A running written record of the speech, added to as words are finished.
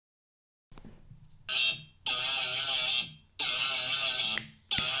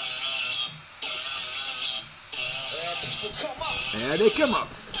And they come up.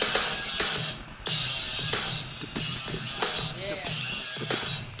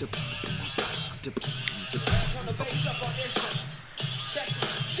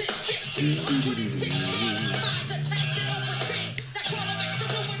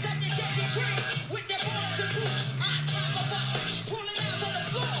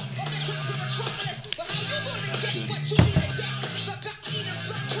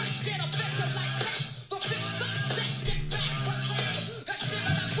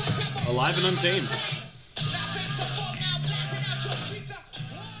 Alive and Untamed.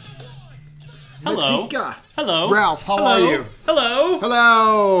 Hello. Mexica. Hello. Ralph, how Hello. are you? Hello.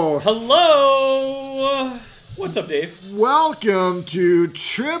 Hello. Hello. What's up, Dave? Welcome to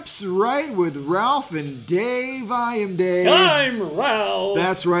Trips Right with Ralph and Dave. I am Dave. I'm Ralph.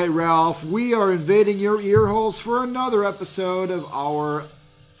 That's right, Ralph. We are invading your ear holes for another episode of our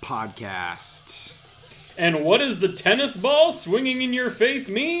podcast. And what does the tennis ball swinging in your face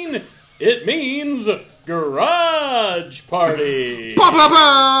mean? It means garage party. Ba, ba, ba!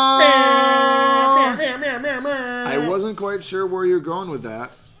 I I wasn't quite sure where you're going with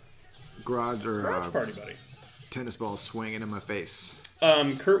that. Garage party, buddy. tennis ball swinging in my face.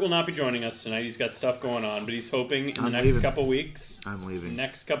 Kurt will not be joining us tonight. He's got stuff going on, but he's hoping in the next couple weeks. I'm leaving.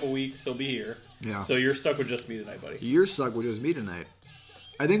 Next couple weeks he'll be here. Yeah. So you're stuck with just me tonight, buddy. You're stuck with just me tonight.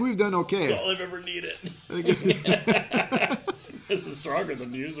 I think we've done okay. That's all I've ever needed. This is stronger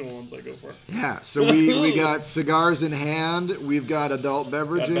than the usual ones I go for. Yeah, so we got cigars in hand. We've got adult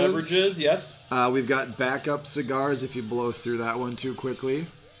beverages. Got beverages, yes. We've got backup cigars if you blow through that one too quickly.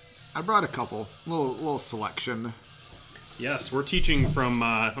 I brought a couple. Little selection. Yes, we're teaching from.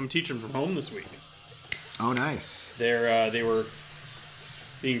 I'm teaching from home this week. Oh, nice. They were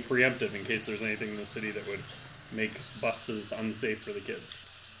being preemptive in case there's anything in the city that would make buses unsafe for the kids.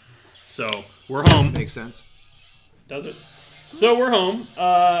 So we're home. Makes sense. Does it? So we're home,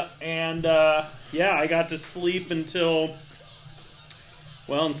 and I got to sleep until,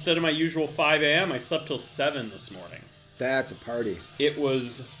 well, instead of my usual 5 a.m., I slept till 7 this morning. That's a party. It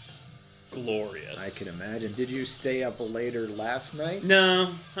was glorious. I can imagine. Did you stay up later last night?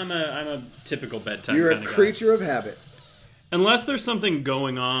 No, I'm a typical bedtime You're kind a of creature of habit. Unless there's something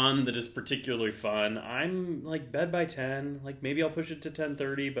going on that is particularly fun, I'm like bed by 10. Like maybe I'll push it to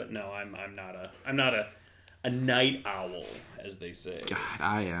 10:30, but no, I'm not a night owl, as they say. God,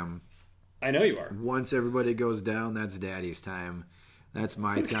 I am. I know you are. Once everybody goes down, that's Daddy's time. That's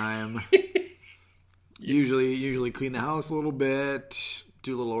my time. Usually clean the house a little bit,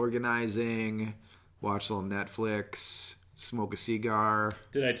 do a little organizing, watch a little Netflix, smoke a cigar.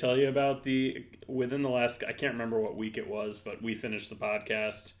 Did I tell you about within the last, I can't remember what week it was, but we finished the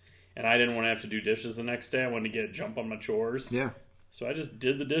podcast, and I didn't want to have to do dishes the next day. I wanted to get a jump on my chores. Yeah. So I just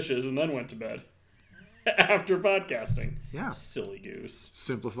did the dishes and then went to bed. After podcasting. Yeah. Silly goose.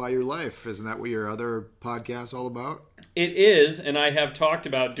 Simplify your life. Isn't that what your other podcast's all about? It is, and I have talked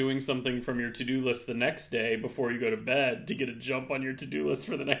about doing something from your to-do list the next day before you go to bed to get a jump on your to-do list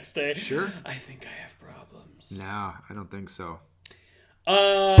for the next day. Sure. I think I have problems. No, I don't think so.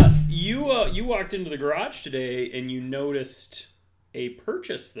 You walked into the garage today and you noticed a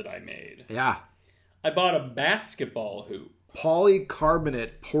purchase that I made. Yeah. I bought a basketball hoop.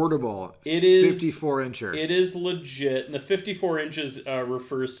 Polycarbonate portable. It is 54-incher. It is legit, and the 54 inches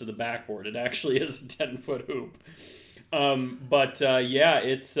refers to the backboard. It actually is a 10-foot hoop.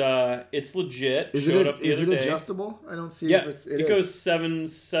 It's legit. Is it adjustable? I don't see. Yeah, It it is. goes 7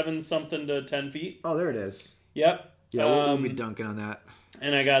 something to 10 feet. Oh, there it is. Yep. Yeah, we'll be dunking on that.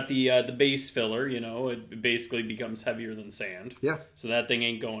 And I got the base filler. You know, it basically becomes heavier than sand. Yeah. So that thing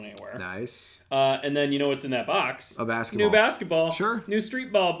ain't going anywhere. Nice. And then you know what's in that box? A basketball. New basketball. Sure. New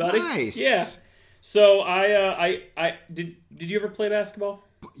street ball, buddy. Nice. Yeah. So I did you ever play basketball?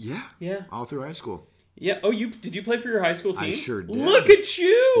 Yeah. Yeah. All through high school. Yeah. Oh, did you play for your high school team? I sure did. Look at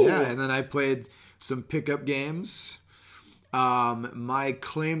you. Yeah, and then I played some pickup games. My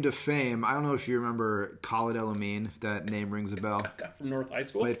claim to fame, I don't know if you remember Khalid El-Amin, if that name rings a bell. Got from North High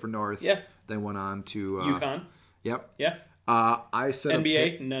School. Played for North. Yeah. Then went on to UConn. Yep. Yeah. I set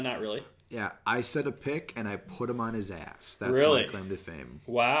NBA? No, not really. Yeah, I set a pick and I put him on his ass. That's Really? my claim to fame.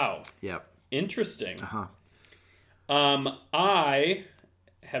 Wow. Yep. Interesting. Uh-huh. I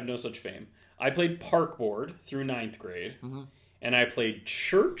have no such fame. I played parkboard through 9th grade, and I played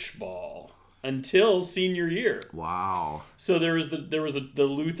church ball until senior year. Wow. So there was the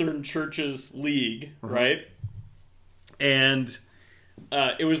Lutheran Churches League, right? And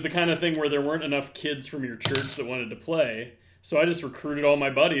it was the kind of thing where there weren't enough kids from your church that wanted to play. So I just recruited all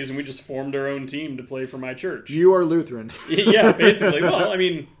my buddies, and we just formed our own team to play for my church. You are Lutheran. Yeah, basically. Well, I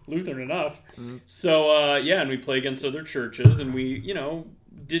mean, Lutheran enough. Mm-hmm. So, and we play against other churches, and we,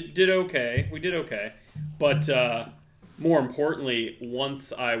 did okay. We did okay. But more importantly,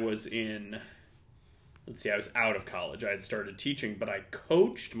 once I was I was out of college. I had started teaching, but I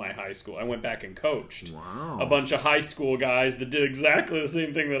coached my high school. I went back and coached a bunch of high school guys that did exactly the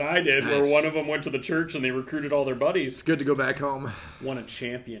same thing that I did, where one of them went to the church and they recruited all their buddies. It's good to go back home. Won a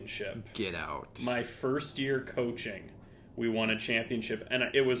championship. Get out. My first year coaching, we won a championship, and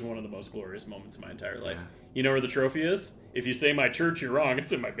it was one of the most glorious moments of my entire life. Yeah. You know where the trophy is? If you say my church, you're wrong.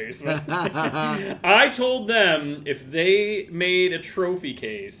 It's in my basement. I told them if they made a trophy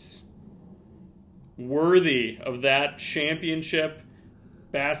case worthy of that championship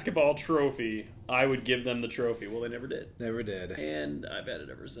basketball trophy, I would give them the trophy. Well, they never did. Never did. And I've had it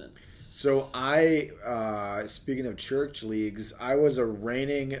ever since. So speaking of church leagues, I was a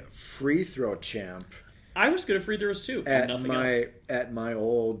reigning free throw champ. I was good at free throws too. At my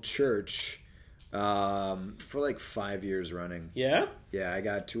old church for like 5 years running. Yeah? Yeah, I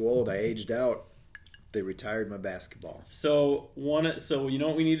got too old. I aged out. They retired my basketball. So you know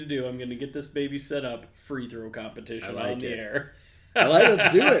what we need to do? I'm going to get this baby set up. Free throw competition on the air.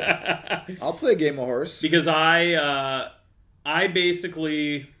 Let's do it. I'll play a game of horse. Because I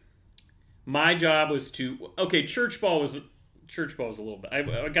basically, my job was church ball was a little bit.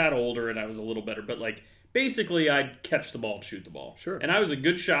 I got older and I was a little better, but basically I'd catch the ball and shoot the ball. Sure. And I was a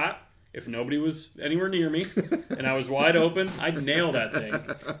good shot. If nobody was anywhere near me and I was wide open, I'd nail that thing.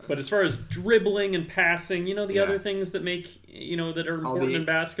 But as far as dribbling and passing, the other things that make, that are important in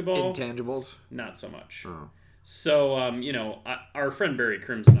basketball. Intangibles? Not so much. Oh. So, our friend Barry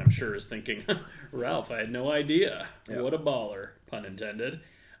Crimson, I'm sure, is thinking, Ralph, I had no idea. Yep. What a baller, pun intended.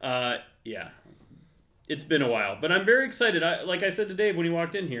 Yeah. It's been a while. But I'm very excited. Like I said to Dave when he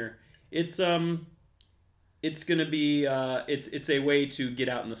walked in here, it's going to be, it's a way to get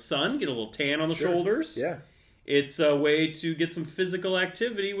out in the sun, get a little tan on the shoulders. Yeah. It's a way to get some physical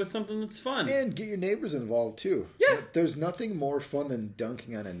activity with something that's fun. And get your neighbors involved, too. Yeah. There's nothing more fun than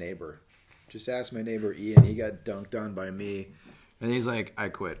dunking on a neighbor. Just ask my neighbor Ian. He got dunked on by me. And he's like, I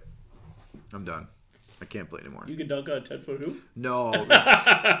quit. I'm done. I can't play anymore. You can dunk on a 10-foot hoop? No.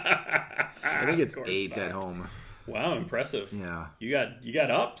 I think it's 8 at home. Wow, impressive. Yeah. You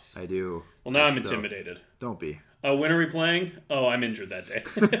got ups? I do. Well, now I'm intimidated. Don't be. Oh, when are we playing? Oh, I'm injured that day.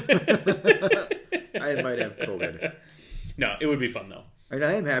 I might have COVID. No, it would be fun, though. And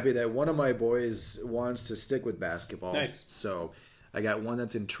I am happy that one of my boys wants to stick with basketball. Nice. So I got one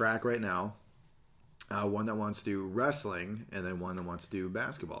that's in track right now, one that wants to do wrestling, and then one that wants to do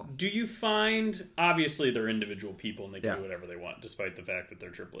basketball. Do you find, obviously they're individual people and they can do whatever they want, despite the fact that they're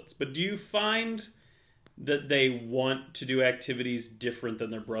triplets, but do you find that they want to do activities different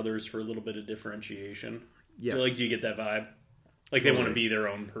than their brothers for a little bit of differentiation? Yes. Do you get that vibe? They want to be their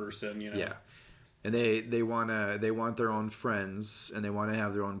own person, Yeah. And they want their own friends, and they want to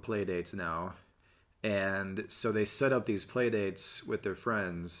have their own play dates now. And so they set up these play dates with their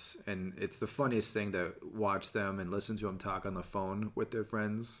friends, and it's the funniest thing to watch them and listen to them talk on the phone with their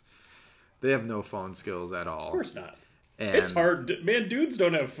friends. They have no phone skills at all. Of course not. And, it's hard. Man, dudes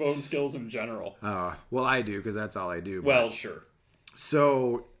don't have phone skills in general. Well, I do, because that's all I do. Well, sure.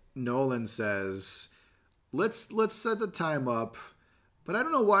 So Nolan says, let's set the time up, but I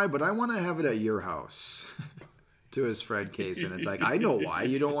don't know why, but I want to have it at your house. To his friend Kaysen. It's like, I know why.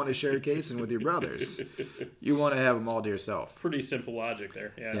 You don't want to share Kaysen with your brothers. You want to have them all to yourself. It's pretty simple logic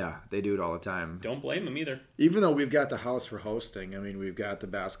there. Yeah, they do it all the time. Don't blame them either. Even though we've got the house for hosting. I mean, we've got the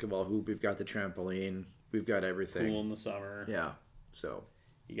basketball hoop. We've got the trampoline. We've got everything. Pool in the summer. Yeah, so.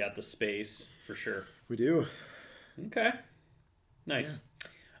 You got the space, for sure. We do. Okay. Nice.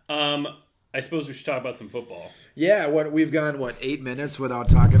 Yeah. I suppose we should talk about some football. Yeah, we've gone 8 minutes without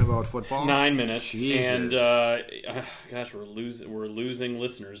talking about football? 9 minutes. Jesus. And gosh, we're losing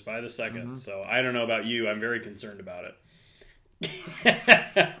listeners by the second. Mm-hmm. So I don't know about you. I'm very concerned about it.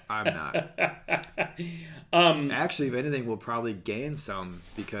 I'm not. Actually, if anything, we'll probably gain some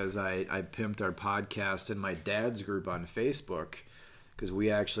because I pimped our podcast in my dad's group on Facebook because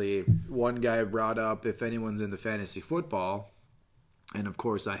one guy brought up if anyone's into fantasy football. And, of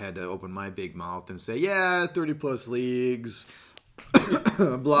course, I had to open my big mouth and say, 30-plus leagues,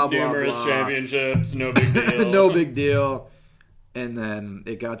 blah, blah, numerous blah. Championships, no big deal. No big deal. And then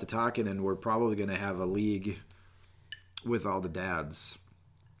it got to talking, and we're probably going to have a league with all the dads.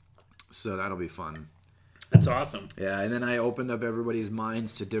 So that'll be fun. That's awesome. Yeah, and then I opened up everybody's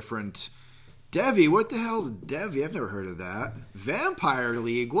minds to different Devi, what the hell's Devi? I've never heard of that. Vampire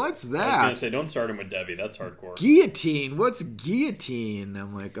League, what's that? I was gonna say, don't start him with Devi. That's hardcore. Guillotine, what's guillotine?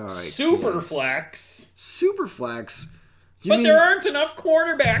 I'm like, all right. Superflex. Superflex. But there aren't enough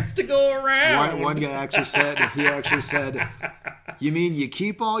quarterbacks to go around. One guy actually said, you mean you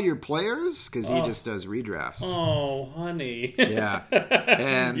keep all your players? Because he just does redrafts. Oh, honey. Yeah.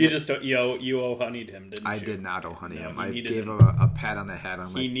 And you just you owe honeyed him, didn't you? I did not owe honey him. I gave him a pat on the head.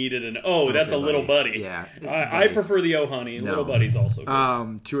 He needed an that's a little buddy. Yeah. I prefer the honey. No. Little buddy's also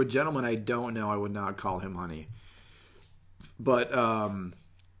good. To a gentleman I don't know, I would not call him honey. But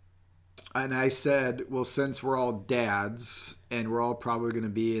and I said, well, since we're all dads and we're all probably going to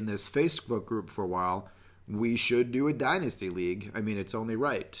be in this Facebook group for a while, we should do a dynasty league. I mean, it's only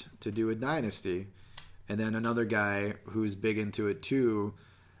right to do a dynasty. And then another guy who's big into it too,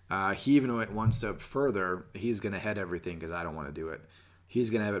 he even went one step further. He's going to head everything because I don't want to do it.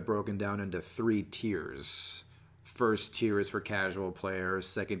 He's going to have it broken down into 3 tiers. First tier is for casual players.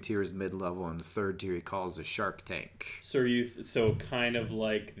 Second tier is mid-level, and the third tier he calls the Shark Tank. So so kind of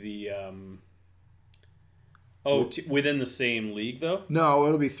like the within the same league though? No,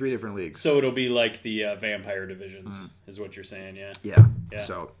 it'll be 3 different leagues. So it'll be like the vampire divisions, is what you're saying, yeah? Yeah.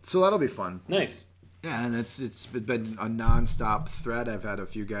 So that'll be fun. Nice. Yeah, and it's been a nonstop thread. I've had a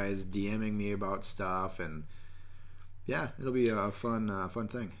few guys DMing me about stuff, and yeah, it'll be a fun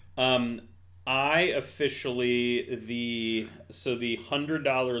thing. I officially the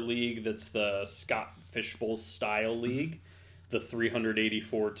 $100 league that's the Scott Fishbowl style league, the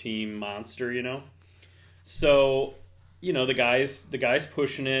 384 team monster, you know. So, you know, the guy's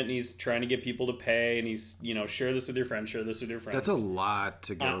pushing it and he's trying to get people to pay and he's, you know, share this with your friends. That's a lot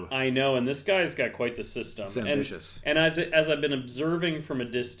to go. I know, and this guy's got quite the system. It's ambitious. And as I've been observing from a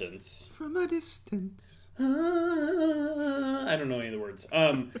distance. I don't know any of the words.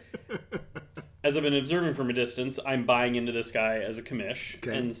 As I've been observing from a distance, I'm buying into this guy as a commish,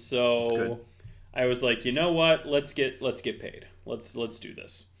 okay. And so I was like, you know what? Let's get paid. Let's do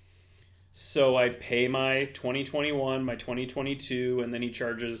this. So I pay my 2021, my 2022, and then he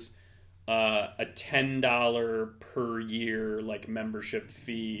charges a $10 per year like membership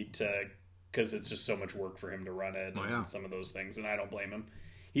fee because it's just so much work for him to run it and some of those things, and I don't blame him.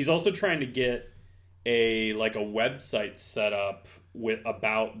 He's also trying to get a website set up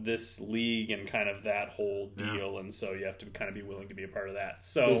about this league and kind of that whole deal, and so you have to kind of be willing to be a part of that.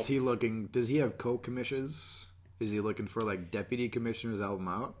 So does he have co-commissions? Is he looking for like deputy commissioners to help him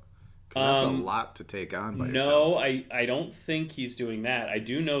out? Because that's a lot to take on by yourself. No, I don't think he's doing that. I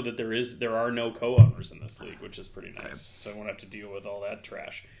do know that there are no co-owners in this league, which is pretty nice. Okay. So I won't have to deal with all that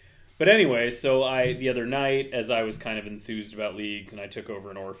trash. But anyway, so the other night, as I was kind of enthused about leagues, and I took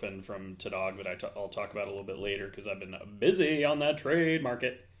over an orphan from Tadog that I'll talk about a little bit later because I've been busy on that trade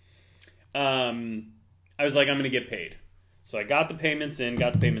market. I was like, I'm going to get paid. So I got the payments in. I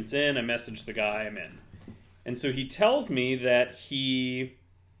messaged the guy, I'm in. And so he tells me that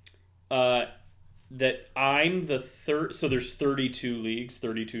that I'm the third. So there's 32 leagues,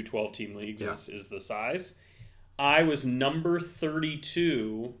 32 12-team leagues is the size. I was number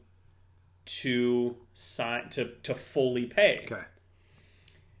 32 to sign to fully pay. Okay.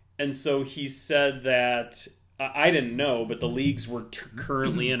 And so he said that I didn't know, but the leagues we're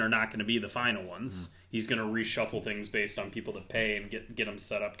currently in are not going to be the final ones. Mm. He's going to reshuffle things based on people that pay and get them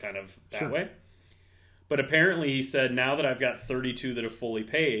set up kind of that way. But apparently he said now that I've got 32 that have fully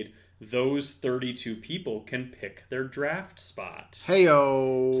paid, those 32 people can pick their draft spot.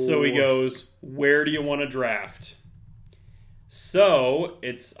 Heyo. So he goes, where do you want to draft? So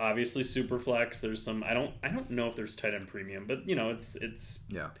it's obviously Superflex. There's some I don't know if there's tight end premium, but you know it's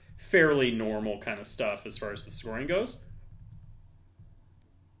fairly normal kind of stuff as far as the scoring goes.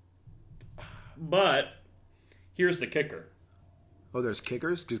 But here's the kicker. Oh, there's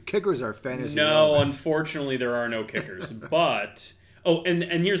kickers? Because kickers are fantasy. No, unfortunately there are no kickers. But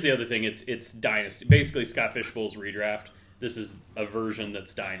and here's the other thing. It's Dynasty. Basically Scott Fishbowl's redraft. This is a version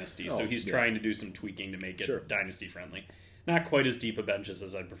that's Dynasty. So he's trying to do some tweaking to make it Dynasty friendly. Not quite as deep a benches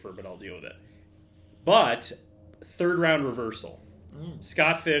as I'd prefer, but I'll deal with it. But third round reversal.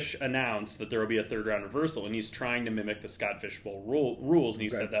 Scott Fish announced that there will be a third round reversal, and he's trying to mimic the Scott Fish Bowl rules, and he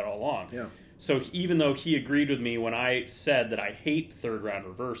said that all along. Yeah. So even though he agreed with me when I said that I hate third round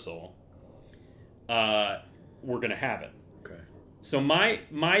reversal, we're going to have it. Okay. So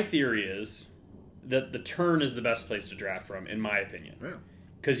my theory is that the turn is the best place to draft from, in my opinion. Yeah.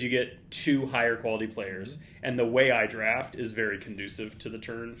 Because you get 2 higher quality players, and the way I draft is very conducive to the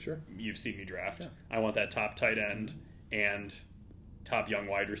turn. Sure. You've seen me draft. Yeah. I want that top tight end and top young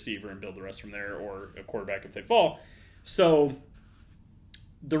wide receiver and build the rest from there, or a quarterback if they fall. So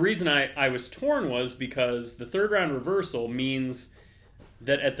the reason I was torn was because the third round reversal means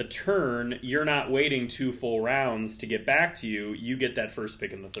that at the turn, you're not waiting 2 full rounds to get back to you. You get that first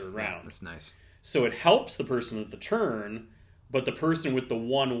pick in the third round. That's nice. So it helps the person at the turn, but the person with the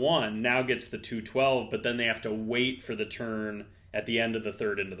 1-1 now gets the 2-12, but then they have to wait for the turn at the end of the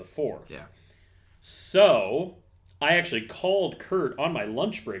third into the fourth. Yeah. So I actually called Kurt on my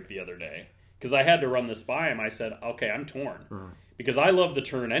lunch break the other day because I had to run this by him. I said, okay, I'm torn. Because I love the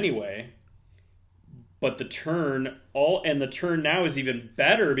turn anyway. But the turn now is even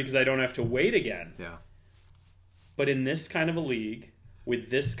better because I don't have to wait again. Yeah. But in this kind of a league,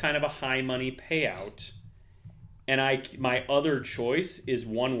 with this kind of a high money payout, and my other choice is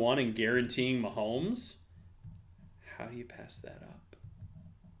 1-1 and guaranteeing Mahomes, how do you pass that up?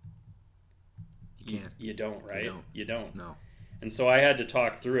 You can't. You don't, right? You don't. No. And so I had to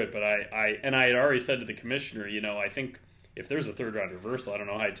talk through it, but I had already said to the commissioner, I think if there's a third round reversal, I don't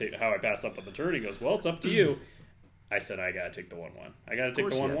know how I pass up on the turn. He goes, well, it's up to you. I said, I got to take the 1-1. I got to take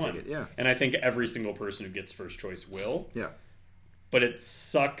the 1-1. Yeah. And I think every single person who gets first choice will. Yeah. But it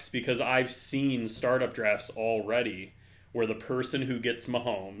sucks because I've seen startup drafts already where the person who gets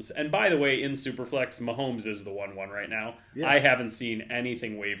Mahomes, and by the way, in Superflex, Mahomes is the 1-1 right now. Yeah. I haven't seen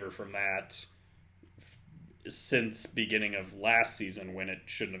anything waver from that since beginning of last season when it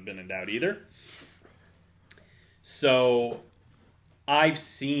shouldn't have been in doubt either. So I've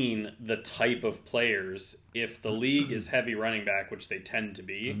seen the type of players, if the league is heavy running back, which they tend to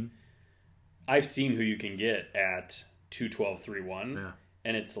be, I've seen who you can get at 2-12, 3-1,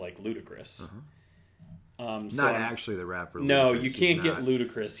 and it's like ludicrous. Not actually the rapper. No, you can't get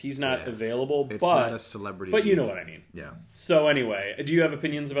Ludacris. He's not available. It's not a celebrity. But you know what I mean. Yeah. So anyway, do you have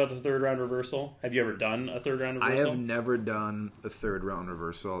opinions about the third round reversal? Have you ever done a third round reversal? I have never done a third round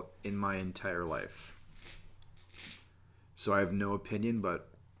reversal in my entire life. So I have no opinion, but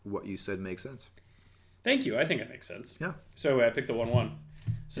what you said makes sense. Thank you. I think it makes sense. Yeah. So I picked the 1-1.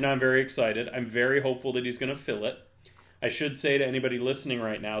 So now I'm very excited. I'm very hopeful that he's going to fill it. I should say to anybody listening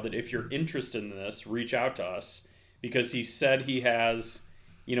right now that if you're interested in this, reach out to us because he said he has,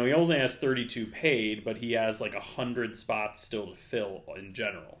 he only has 32 paid, but he has like 100 spots still to fill in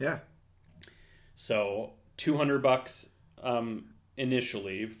general. Yeah. So $200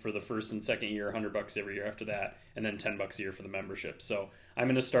 initially for the first and second year, $100 every year after that, and then $10 a year for the membership. So I'm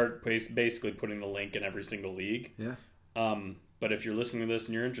going to start basically putting the link in every single league. Yeah. But if you're listening to this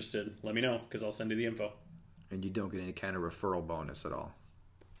and you're interested, let me know because I'll send you the info. And you don't get any kind of referral bonus at all.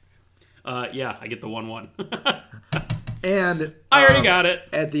 Yeah, I get the 1-1. And I already got it.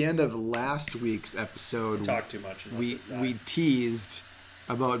 At the end of last week's episode, talk too much. We teased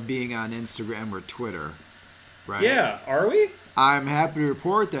about being on Instagram or Twitter, right? Yeah, are we? I'm happy to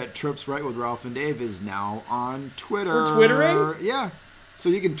report that Trips Right with Ralph and Dave is now on Twitter. We're twittering? Yeah. So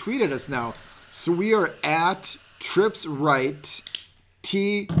you can tweet at us now. So we are at Trips Right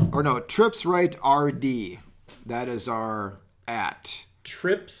Trips Right RD. That is our at.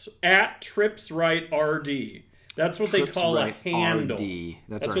 Trips Right RD. That's what they call a handle. RD.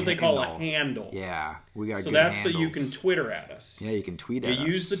 That's what they call a handle. Yeah, we got. So good that's handles. so you can Twitter at us. Yeah, you can tweet at us. You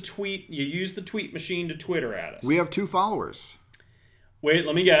use the tweet machine to Twitter at us. We have 2 followers. Wait,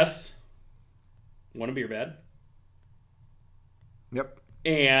 let me guess. Want a beer bad? Yep.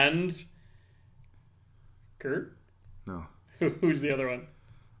 And Kurt? No. Who's the other one?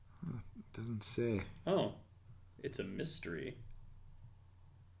 Doesn't say. Oh, it's a mystery.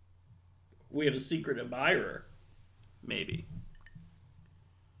 We have a secret admirer. Maybe.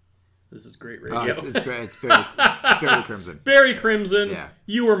 This is great radio. It's Barry Crimson. Barry Crimson, yeah.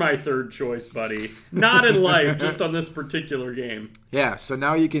 You were my third choice, buddy. Not in life, just on this particular game. Yeah, so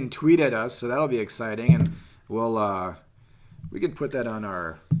now you can tweet at us, so that'll be exciting, and we can put that on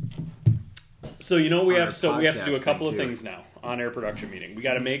our. So you know what we have. So we have to do a couple of things now on air production meeting. We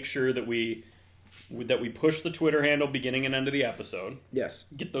got to make sure that we push the Twitter handle beginning and end of the episode. Yes.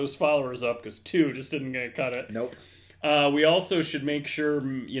 Get those followers up because 2 just didn't get cut it. Nope. We also should make sure,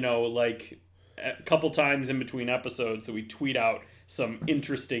 like a couple times in between episodes that we tweet out some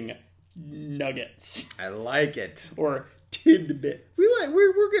interesting nuggets. I like it. Or tidbits.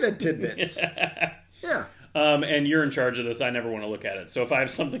 We're good at tidbits. Yeah. And you're in charge of this. I never want to look at it. So if I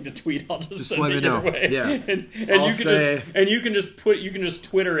have something to tweet, I'll just send let it me your know. way. Yeah. and you can just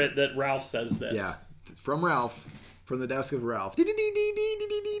Twitter it that Ralph says this. Yeah. From Ralph. From the desk of Ralph. I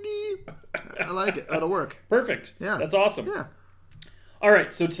like it. That'll work. Perfect. Yeah. That's awesome. Yeah. All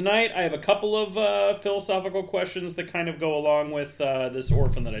right. So tonight I have a couple of philosophical questions that kind of go along with this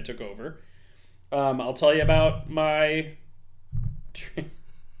orphan that I took over. I'll tell you about my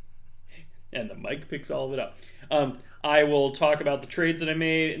And the mic picks all of it up. I will talk about the trades that I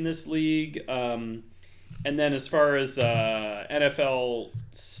made in this league. And then as far as NFL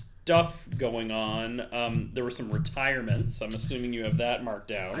stuff going on, there were some retirements. I'm assuming you have that marked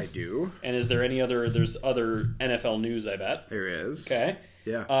down. I do. And is there there's other NFL news, I bet? There is. Okay.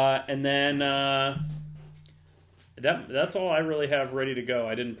 Yeah. And then that's all I really have ready to go.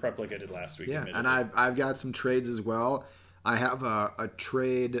 I didn't prep like I did last week. Yeah, admittedly. and I've got some trades as well. I have a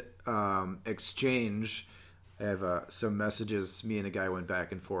trade exchange. I have some messages. Me and a guy went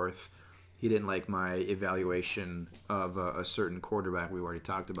back and forth. He didn't like my evaluation of a certain quarterback we already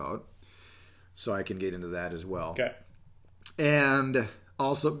talked about. So I can get into that as well. Okay. And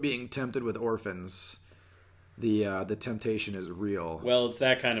also being tempted with orphans. The temptation is real. Well, it's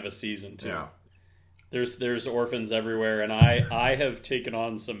that kind of a season too. Yeah. There's orphans everywhere, and I have taken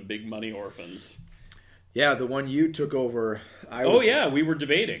on some big money orphans. Yeah, the one you took over. We were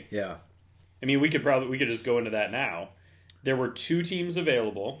debating. Yeah. I mean, we could just go into that now. There were 2 teams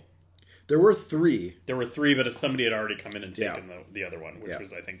available. There were 3. There were 3, but somebody had already come in and taken the other one, which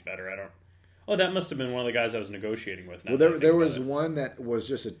was, I think, better. Oh, that must have been one of the guys I was negotiating with. Well, there was one that was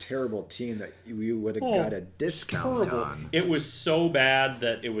just a terrible team that you would have got a discount on. It was so bad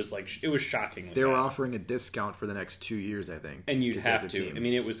that it was shocking. They were offering a discount for the next 2 years, I think. And you'd have to. I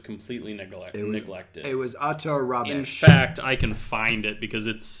mean, it was completely neglected. It was utter rubbish. In fact, I can find it because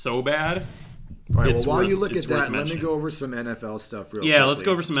it's so bad. All right, while you look at that, let me go over some NFL stuff real quickly. Yeah, let's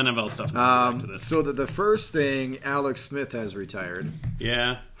go over some NFL stuff. So the first thing, Alex Smith has retired.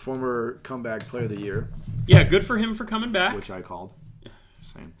 Yeah. Former comeback player of the year. Yeah, good for him for coming back. Which I called.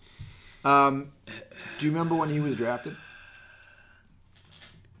 Same. Do you remember when he was drafted?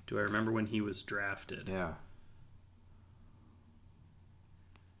 Do I remember when he was drafted? Yeah.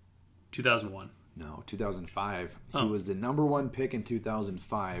 2001. No, 2005. He was the number 1 pick in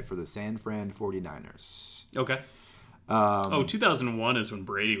 2005 for the San Fran 49ers. Okay. 2001 is when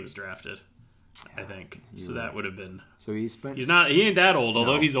Brady was drafted, I think. So that would have been... So he spent... He ain't that old,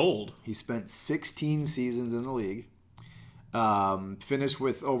 although he's old. He spent 16 seasons in the league. Finished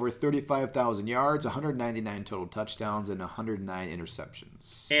with over 35,000 yards, 199 total touchdowns, and 109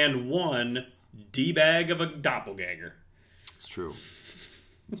 interceptions. And one D-bag of a doppelganger. It's true.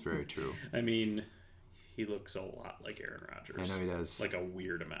 It's very true. I mean, he looks a lot like Aaron Rodgers. I know he does. Like a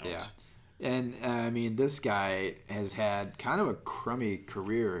weird amount. Yeah. And, I mean, this guy has had kind of a crummy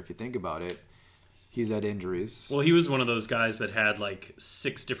career, if you think about it. He's had injuries. Well, he was one of those guys that had like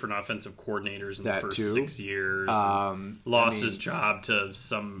 6 different offensive coordinators in the first 6 years. Lost his job to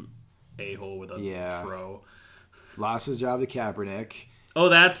some a-hole with a fro. Lost his job to Kaepernick. Oh,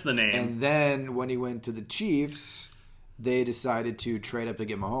 that's the name. And then when he went to the Chiefs... they decided to trade up to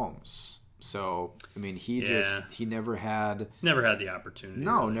get Mahomes. So, I mean, he never had... Never had the opportunity.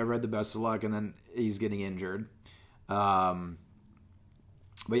 No, really. Never had the best of luck, and then he's getting injured. But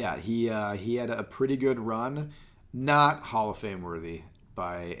yeah, he had a pretty good run. Not Hall of Fame worthy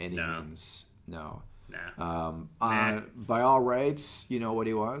by any means. No. Nah. By all rights, you know what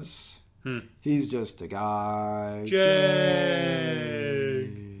he was? He's just a guy. Jake.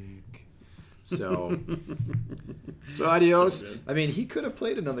 So adios. So I mean, he could have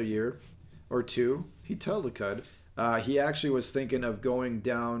played another year or 2. He totally could. He actually was thinking of going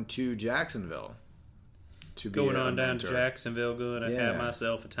down to Jacksonville. Going on down to Jacksonville, going to have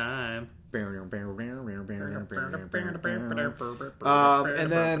myself a time. And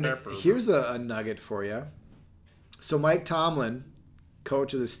then here's a nugget for you. So Mike Tomlin,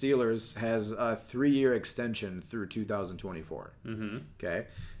 coach of the Steelers, has a 3-year extension through 2024. Mm-hmm. Okay?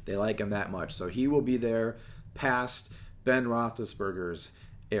 They like him that much. So he will be there past Ben Roethlisberger's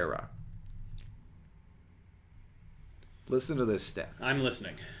era. Listen to this stat. I'm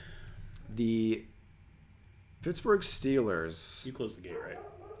listening. The Pittsburgh Steelers... You closed the gate, right?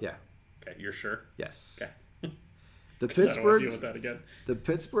 Yeah. Okay, you're sure? Yes. Okay. The I don't want to deal with that again. The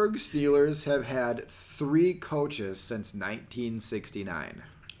Pittsburgh Steelers have had 3 coaches since 1969.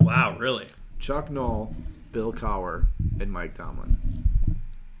 Wow, really? Chuck Noll, Bill Cowher, and Mike Tomlin.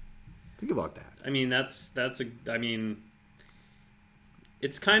 Think about that. I mean,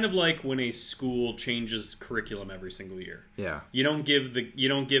 it's kind of like when a school changes curriculum every single year. Yeah. You don't give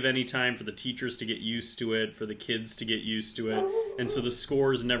any time for the teachers to get used to it, for the kids to get used to it, and so the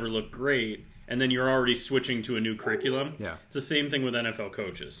scores never look great. And then you're already switching to a new curriculum. Yeah. It's the same thing with NFL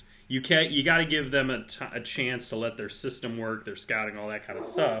coaches. You got to give them a chance to let their system work, their scouting, all that kind of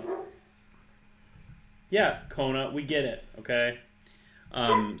stuff. Yeah, Kona, we get it. Okay.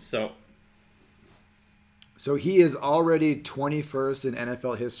 So he is already 21st in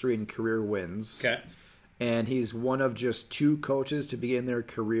NFL history in career wins. Okay. And he's one of just 2 coaches to begin their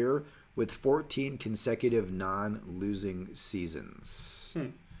career with 14 consecutive non-losing seasons.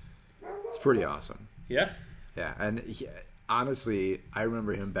 It's pretty awesome. Yeah. Yeah, and honestly, I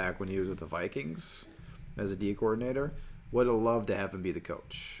remember him back when he was with the Vikings as a D coordinator. Would have loved to have him be the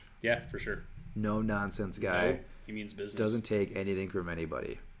coach. Yeah, for sure. No nonsense guy. No, he means business. Doesn't take anything from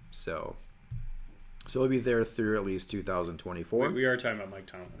anybody. So he'll be there through at least 2024. We are talking about Mike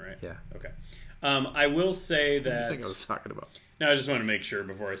Tomlin, right? Yeah. Okay. I will say that... What do you think I was talking about? No, I just want to make sure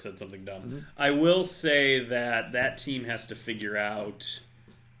before I said something dumb. Mm-hmm. I will say that team has to figure out...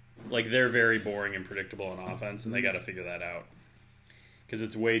 Like, they're very boring and predictable on offense, and they got to figure that out. Because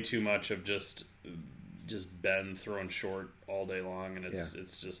it's way too much of just Ben throwing short all day long, and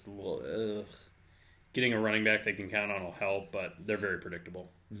it's just a little... Ugh. Getting a running back they can count on will help, but they're very predictable.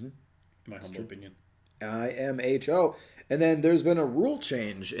 Mm-hmm. In my humble opinion. IMHO. And then there's been a rule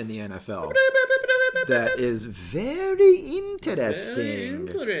change in the NFL that is very interesting.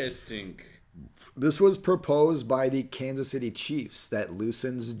 Very interesting. This was proposed by the Kansas City Chiefs that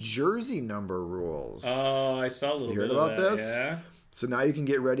loosens jersey number rules. Oh, I saw a little bit about of that. this? Yeah. So now you can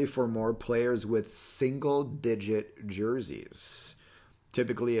get ready for more players with single-digit jerseys.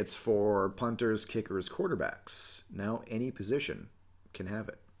 Typically, it's for punters, kickers, quarterbacks. Now any position can have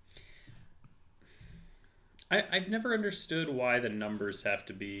it. I've never understood why the numbers have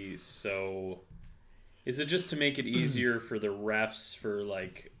to be so... Is it just to make it easier for the refs for,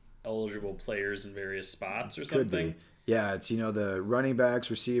 like, eligible players in various spots or something? Could be. Yeah, it's, the running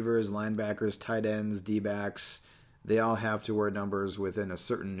backs, receivers, linebackers, tight ends, D-backs, they all have to wear numbers within a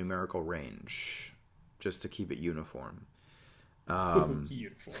certain numerical range just to keep it uniform.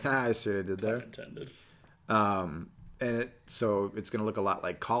 Uniform. I see what I did there. Intended. So it's going to look a lot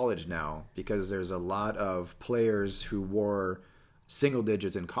like college now because there's a lot of players who wore single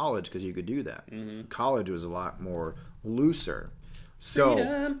digits in college because you could do that. Mm-hmm. College was a lot more looser.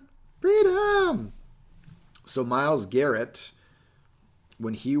 So freedom. So Myles Garrett,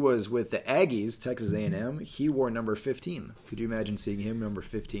 when he was with the Aggies, Texas A&M, he wore number 15. Could you imagine seeing him number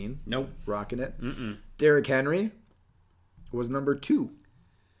 15? Nope. Rocking it. Derrick Henry was number 2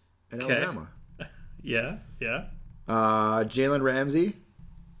 in Alabama. Yeah. Jalen Ramsey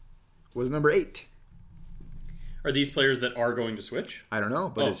was number 8. Are these players that are going to switch? I don't know,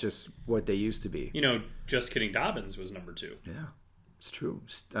 but it's just what they used to be. Just kidding. Dobbins was number 2. Yeah, it's true.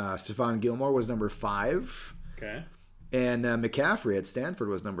 Stephon Gilmore was number 5. Okay. And McCaffrey at Stanford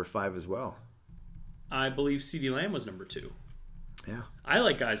was number 5 as well. I believe CeeDee Lamb was number 2. Yeah. I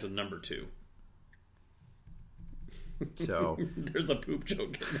like guys with number 2. So there's a poop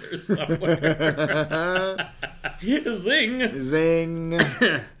joke in there somewhere. Zing.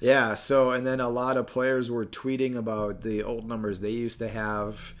 Yeah, and then a lot of players were tweeting about the old numbers they used to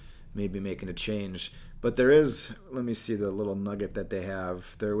have, maybe making a change. But there is, let me see the little nugget that they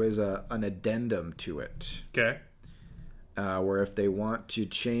have. There was an addendum to it. Okay. Where if they want to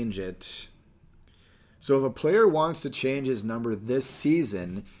change it. So if a player wants to change his number this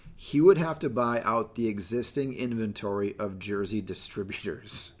season, he would have to buy out the existing inventory of jersey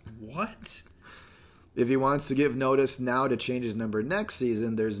distributors. What? If he wants to give notice now to change his number next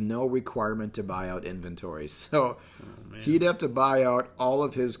season, there's no requirement to buy out inventory. So he'd have to buy out all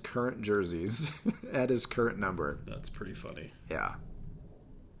of his current jerseys at his current number. That's pretty funny. Yeah.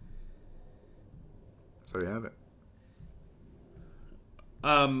 So you have it.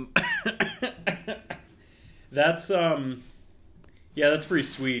 That's yeah, that's pretty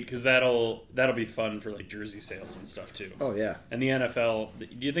sweet because that'll be fun for like jersey sales and stuff too. Oh yeah. And the NFL,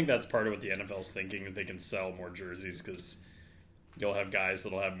 do you think that's part of what the NFL's thinking, that they can sell more jerseys because you'll have guys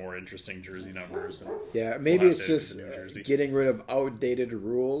that'll have more interesting jersey numbers? And yeah, maybe it's just getting rid of outdated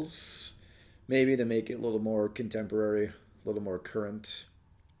rules, maybe to make it a little more contemporary, a little more current.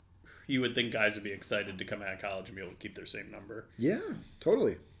 You would think guys would be excited to come out of college and be able to keep their same number. Yeah,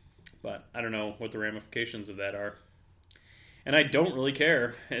 totally. But I don't know what the ramifications of that are. And I don't really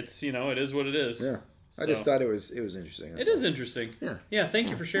care. It's, it is what it is. Yeah. I just thought it was interesting. It is interesting. Yeah. Yeah, thank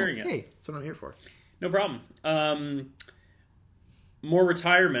you for sharing it. Hey, that's what I'm here for. No problem. More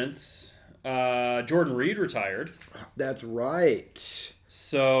retirements. Jordan Reed retired. That's right.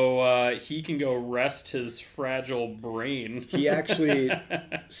 So he can go rest his fragile brain. He actually,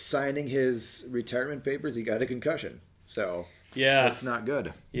 signing his retirement papers, he got a concussion. So yeah, that's not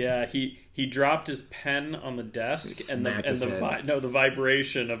good. Yeah, he dropped his pen on the desk, and the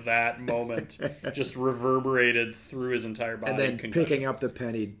vibration of that moment just reverberated through his entire body. And then picking up the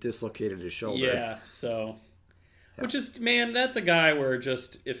pen, he dislocated his shoulder. Yeah, so which is, man, that's a guy where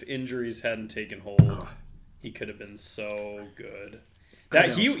just if injuries hadn't taken hold, he could have been so good.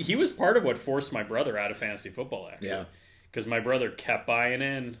 That he was part of what forced my brother out of fantasy football, actually. Yeah. Because my brother kept buying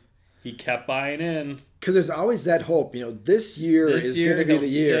in. He kept buying in. Because there's always that hope. This year is going to be the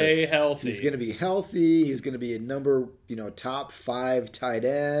year. Stay healthy. He's going to be healthy. He's going to be a top 5 tight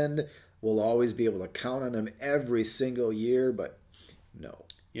end. We'll always be able to count on him every single year, but no.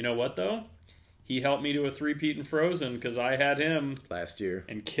 You know what, though? He helped me to a 3-peat in Frozen because I had him last year.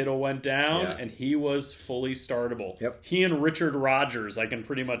 And Kittle went down, and he was fully startable. Yep. He and Richard Rodgers, I can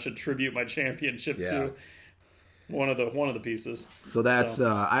pretty much attribute my championship to. One of the pieces. So that's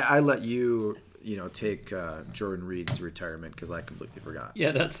I let you take Jordan Reed's retirement because I completely forgot.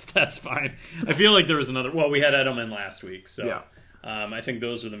 Yeah, that's fine. I feel like there was another. Well, we had Edelman last week, so yeah. I think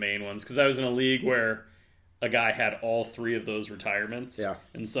those were the main ones because I was in a league where a guy had all 3 of those retirements. Yeah.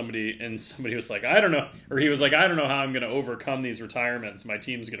 And somebody was like, I don't know, or he was like, I don't know how I'm going to overcome these retirements. My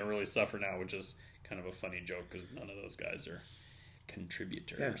team's going to really suffer now, which is kind of a funny joke because none of those guys are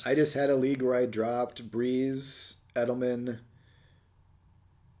contributors. Yeah, I just had a league where I dropped Breeze, Edelman,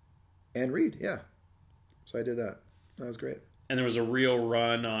 and Reed. Yeah. So I did that. That was great. And there was a real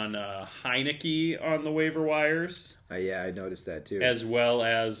run on Heineke on the waiver wires. Yeah, I noticed that too. As well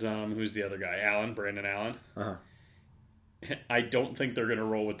as, who's the other guy? Brandon Allen. Uh-huh. I don't think they're going to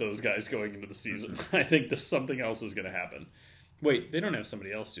roll with those guys going into the season. I think something else is going to happen. Wait, they don't have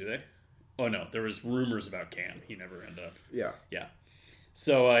somebody else, do they? Oh, no. There was rumors about Cam. He never ended up. Yeah. Yeah.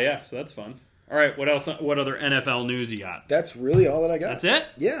 So, so that's fun. All right, what else? What other NFL news you got? That's really all that I got. That's it?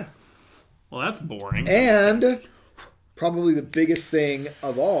 Yeah. Well, that's boring. And probably the biggest thing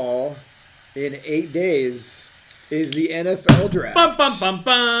of all in 8 days is the NFL draft. Bum, bum, bum,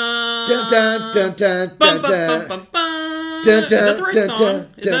 bum. Dun, dun, dun, dun, Bum, dun, bum, dun. bum, bum, bum. Dun, Is that the right dun, song?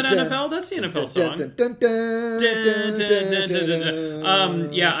 dun, Is that dun, NFL? That's the NFL song. Dun, dun, dun, Dun, dun, dun, dun, dun,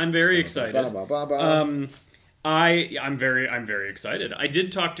 dun. Yeah, I'm very excited. I'm very excited. I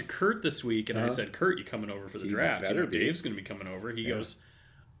did talk to Kurt this week, and I said, Kurt, you coming over for the draft? better be. Dave's going to be coming over. He goes,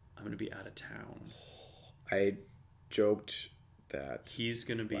 I'm going to be out of town. I joked that he's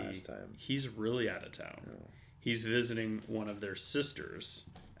going to be last time. He's really out of town. Oh. He's visiting one of their sisters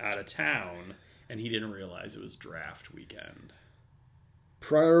out of town, and he didn't realize it was draft weekend.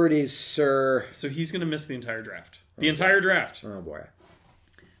 Priorities, sir. So he's going to miss the entire draft. The entire draft. Oh boy.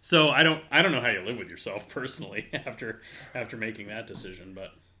 So I don't know how you live with yourself personally after making that decision,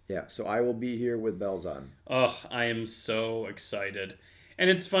 but yeah. So I will be here with bells on. Oh, I am so excited, and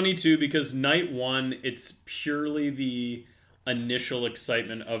it's funny too because night one, it's purely the initial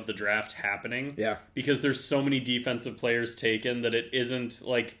excitement of the draft happening. Yeah. Because there's so many defensive players taken that it isn't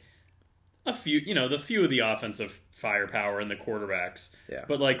like a few, the few of the offensive firepower and the quarterbacks. Yeah.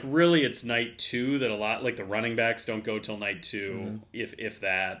 But like really it's night 2 that a lot, like the running backs don't go till night 2, if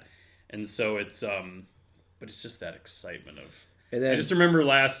that. And so it's but it's just that excitement of and then, I just remember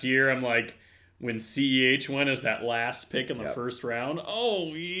last year I'm like when CEH went as that last pick in the first round.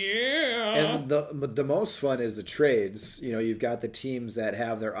 Oh yeah. And the most fun is the trades. You've got the teams that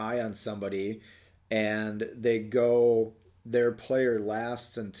have their eye on somebody and their player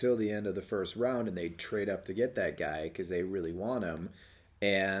lasts until the end of the first round and they trade up to get that guy because they really want him.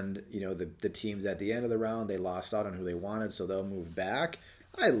 And, the teams at the end of the round, they lost out on who they wanted, so they'll move back.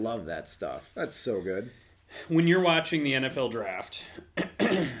 I love that stuff. That's so good. When you're watching the NFL draft,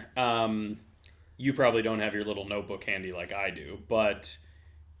 you probably don't have your little notebook handy like I do, but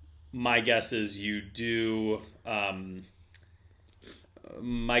my guess is you do.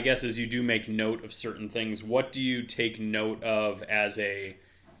 My guess is you do make note of certain things. What do you take note of as a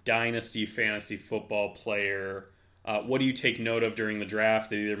dynasty fantasy football player? What do you take note of during the draft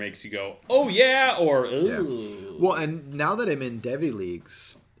that either makes you go, "Oh yeah," or "Ooh"? Well, and now that I'm in Devy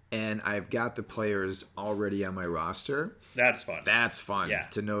leagues and I've got the players already on my roster. That's fun. That's fun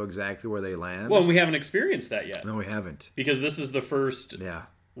to know exactly where they land. Well, and we haven't experienced that yet. No, we haven't. Because this is the first,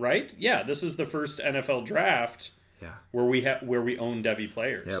 right? Yeah, this is the first NFL draft where we own Devy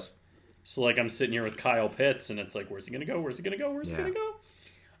players. Yep. So, like, I'm sitting here with Kyle Pitts, and it's like, where's he going to go? Where's he going to go? Where's he going to go?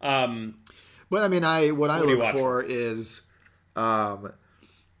 But, I mean, what I look for is where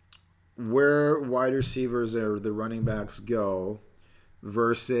wide receivers or the running backs go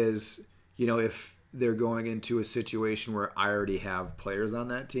versus, if they're going into a situation where I already have players on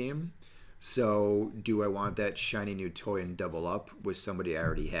that team. So do I want that shiny new toy and double up with somebody I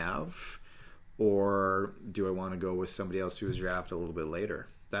already have? Or do I want to go with somebody else who was drafted a little bit later?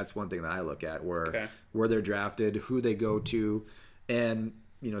 That's one thing that I look at, where they're drafted, who they go to, and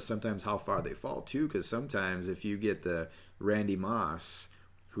sometimes how far they fall too. Because sometimes if you get the Randy Moss,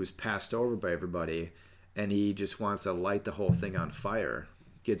 who's passed over by everybody, and he just wants to light the whole thing on fire,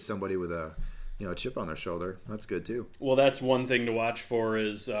 get somebody with a chip on their shoulder, that's good too. Well, that's one thing to watch for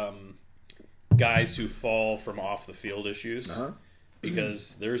is guys who fall from off the field issues.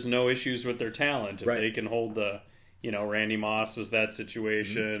 because there's no issues with their talent if Right. they can hold the, Randy Moss was that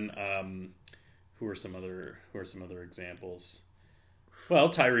situation. Who are some other examples? Well,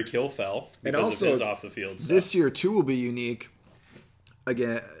 Tyreek Hill fell And because also, of his off the field stuff. This year too will be unique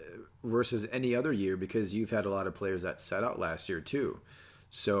again versus any other year because you've had a lot of players that set out last year too.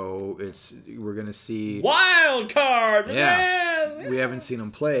 So we're going to see wild card. Yeah. Man! We haven't seen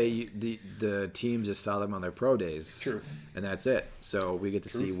them play. The teams just saw them on their pro days. True. And that's it. So we get to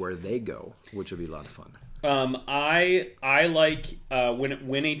see where they go, which will be a lot of fun. I like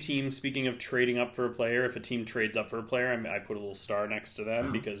when a team, speaking of trading up for a player, if a team trades up for a player, I put a little star next to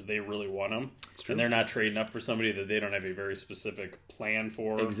them because they really want them, and they're not trading up for somebody that they don't have a very specific plan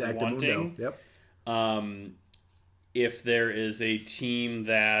for wanting. Yep. If there is a team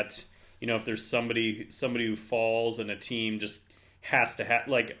that if there's somebody who falls and a team just has to have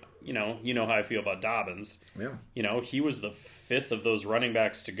you know how I feel about Dobbins. Yeah. He was the fifth of those running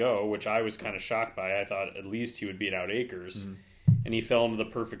backs to go, which I was kind of shocked by. I thought at least he would beat out Akers. And he fell into the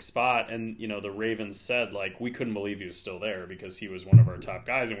perfect spot. And, the Ravens said, we couldn't believe he was still there because he was one of our top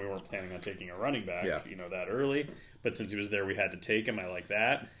guys and we weren't planning on taking a running back, that early. But since he was there, we had to take him. I like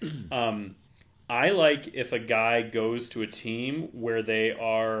that. I like if a guy goes to a team where they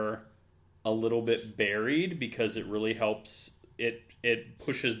are a little bit buried because it really helps. It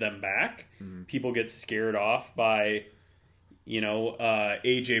pushes them back. People get scared off by,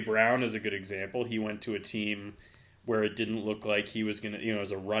 A.J. Brown is a good example. He went to a team where it didn't look like he was going to, it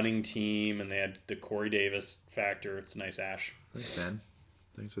was a running team, and they had the Corey Davis factor. It's nice, Ash. Thanks, Ben.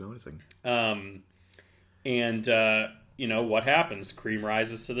 Thanks for noticing. What happens? Cream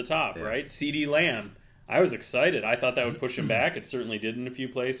rises to the top, right? CeeDee Lamb. I was excited. I thought that would push him back. It certainly did in a few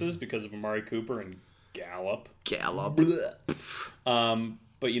places because of Amari Cooper and Gallup.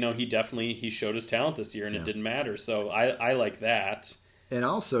 But he showed his talent this year and it didn't matter. So I like that. And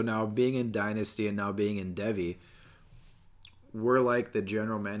also now being in Dynasty and now being in Devy, we're like the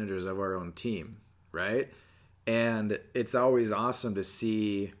general managers of our own team, right? And it's always awesome to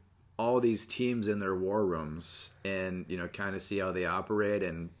see all these teams in their war rooms and, kind of see how they operate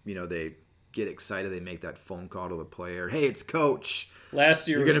and, they get excited. They make that phone call to the player. Hey, it's coach. Last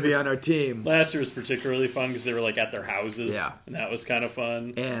year you're going to be on our team. Last year was particularly fun because they were at their houses, and that was kind of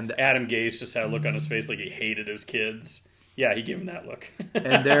fun. And Adam Gase just had a look on his face like he hated his kids. Yeah, he gave him that look.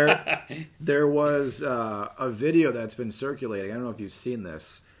 And there was a video that's been circulating. I don't know if you've seen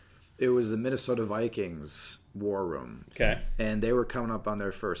this. It was the Minnesota Vikings war room. Okay. And they were coming up on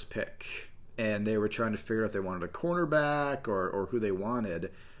their first pick, and they were trying to figure out if they wanted a cornerback or who they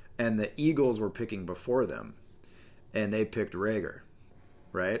wanted. And the Eagles were picking before them, and they picked Rager,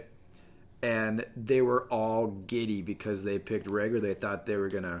 right? And they were all giddy because they picked Rager. They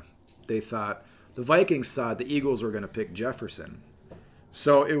thought the Vikings thought the Eagles were going to pick Jefferson.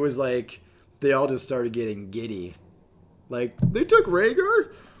 So it was they all just started getting giddy. They took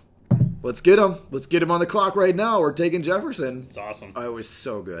Rager? Let's get him. Let's get him on the clock right now. We're taking Jefferson. It's awesome. Oh, it was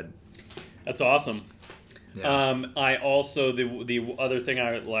so good. That's awesome. Yeah. I also the other thing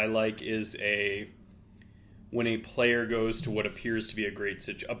I like is when a player goes to what appears to be a great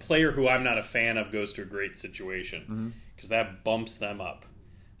a player who I'm not a fan of goes to a great situation because that bumps them up.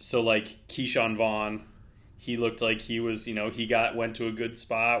 So Keyshawn Vaughn, he looked like he was went to a good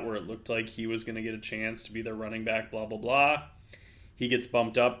spot where it looked like he was going to get a chance to be their running back. Blah blah blah. He gets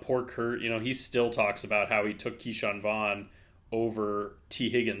bumped up. Poor Kurt, he still talks about how he took Keyshawn Vaughn over T.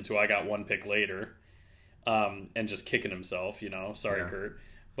 Higgins, who I got one pick later. And just kicking himself, sorry, Kurt.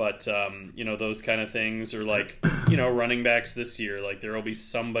 But, those kind of things are running backs this year. There will be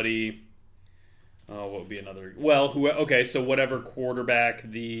somebody, what would be another? Well, so whatever quarterback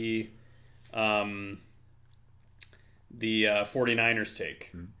the 49ers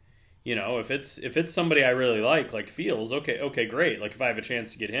take. If it's somebody I really like Fields, okay, great. If I have a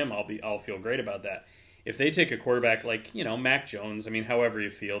chance to get him, I'll feel great about that. If they take a quarterback Mac Jones, however you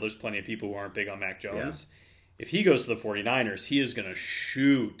feel, there's plenty of people who aren't big on Mac Jones. Yeah. If he goes to the 49ers, he is going to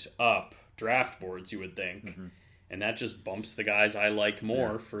shoot up draft boards, you would think. And that just bumps the guys I like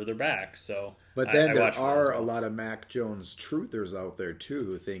more further back. So, but then there are a lot of Mac Jones truthers out there too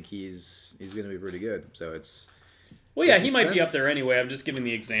who think he's going to be pretty good. So it's he might be up there anyway. I'm just giving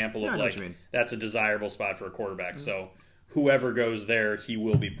the example of that's a desirable spot for a quarterback. So whoever goes there, he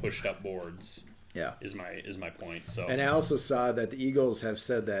will be pushed up boards. Yeah, is my point. So, and I also saw that the Eagles have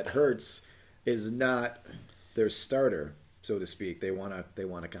said that Hurts is not their starter, so to speak. They want a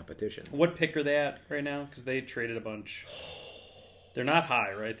competition. What pick are they at right now? Because they traded a bunch. They're not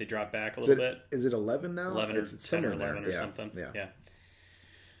high, right? They dropped back a little bit. Is it 11 now? 11 or 10 or 11 or something. Yeah.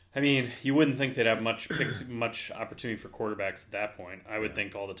 I mean, you wouldn't think they'd have much opportunity for quarterbacks at that point. I would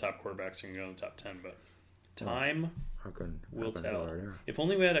think all the top quarterbacks are going to go in the top 10, but time will tell. If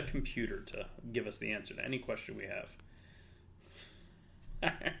only we had a computer to give us the answer to any question we have.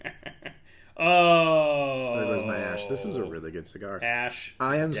 Oh. There goes my ash. This is a really good cigar. Ash.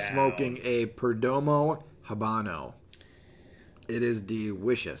 I am down. smoking a Perdomo Habano. It is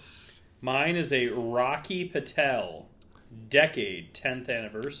delicious. Mine is a Rocky Patel Decade 10th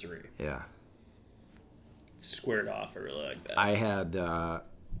Anniversary. Yeah. Squared off. I really like that. I had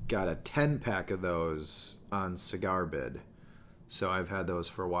got a 10-pack of those on Cigar Bid. So I've had those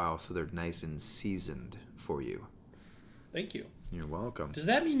for a while, so they're nice and seasoned for you. Thank you. You're welcome. Does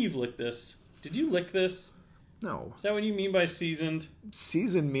that mean you've licked this? Did you lick this? No. Is that what you mean by seasoned?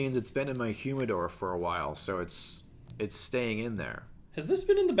 Seasoned means it's been in my humidor for a while, so it's staying in there. Has this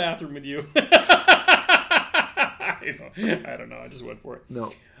been in the bathroom with you? I don't know. I just went for it.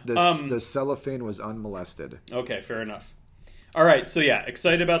 No. The cellophane was unmolested. Okay, fair enough. All right, so yeah,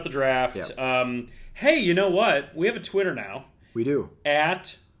 excited about the draft. Yep. Hey, you know what? We have a Twitter now. We do.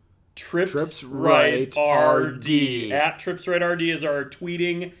 At Trips Right RD. At Trips Right RD is our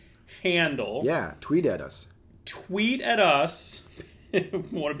tweeting handle. Yeah, tweet at us. Tweet at us.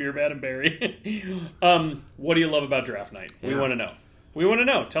 Want a beer, Bad and Barry? What do you love about draft night? We want to know. We want to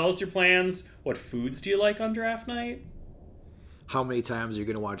know. Tell us your plans. What foods do you like on draft night? How many times are you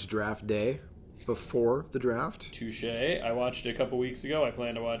going to watch draft day before the draft? Touche. I watched it a couple weeks ago. I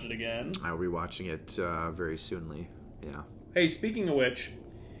plan to watch it again. I'll be watching it very soonly. Yeah. Hey, speaking of which,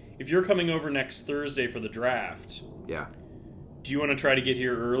 if you're coming over next Thursday for the draft, yeah, do you want to try to get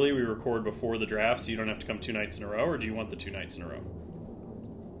here early? We record before the draft, so you don't have to come 2 nights in a row, or do you want the 2 nights in a row?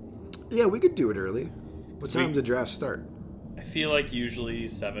 Yeah, we could do it early. What time does the draft start? I feel like usually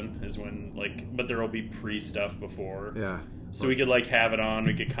 7 is when, but there will be pre-stuff before. Yeah. So we could, have it on,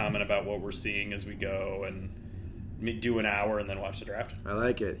 we could comment about what we're seeing as we go, and do an hour and then watch the draft. I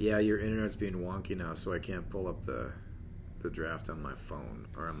like it. Yeah, your internet's being wonky now, so I can't pull up the draft on my phone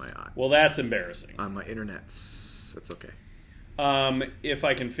or on my Well, that's embarrassing. On my internets. That's okay. If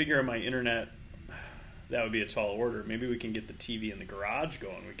I can figure out my internet, that would be a tall order. Maybe we can get the TV in the garage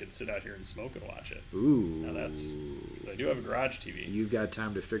going. We could sit out here and smoke and watch it. Ooh. Now that's because I do have a garage TV. You've got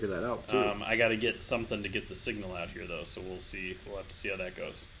time to figure that out too. I got to get something to get the signal out here though, so we'll see. We'll have to see how that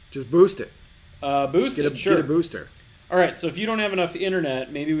goes. Just boost it. Sure. Get a booster. All right. So if you don't have enough internet,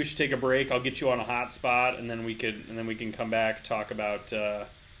 maybe we should take a break. I'll get you on a hotspot, and then we can come back talk about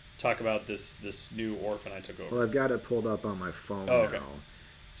this new orphan I took over. Well, I've got it pulled up on my phone now. Okay.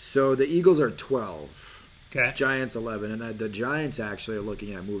 So the Eagles are 12. Okay. Giants 11, and the Giants actually are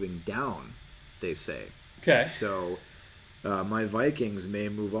looking at moving down, they say. Okay. So my Vikings may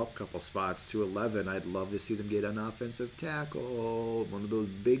move up a couple spots to 11. I'd love to see them get an offensive tackle, one of those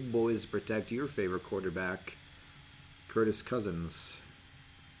big boys to protect your favorite quarterback, Curtis Cousins.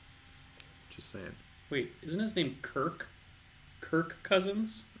 Just saying. Wait, isn't his name Kirk? Kirk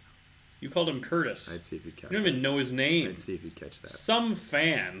Cousins? You called him Curtis. I'd see if you'd catch that. You don't even know his name. I'd see if you'd catch that. Some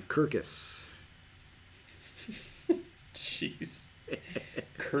fan. Kirkus. Jeez.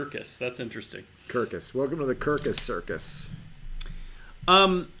 Kirkus. That's interesting. Kirkus. Welcome to the Kirkus Circus.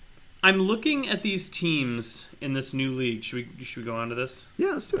 I'm looking at these teams in this new league. Should we go on to this? Yeah,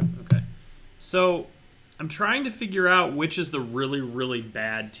 let's do it. Okay. So, I'm trying to figure out which is the really, really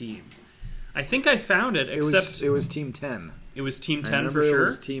bad team. I think I found it, except... It was Team 10. It was Team 10 for sure? It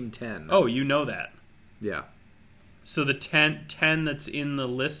was Team 10. Oh, you know that. Yeah. So the 10 that's in the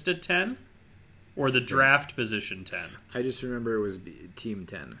list at 10? Or the draft position 10? I just remember it was Team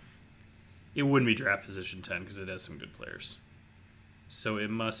 10. It wouldn't be draft position 10 because it has some good players. So it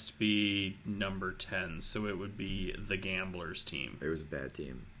must be number 10. So it would be the Gamblers team. It was a bad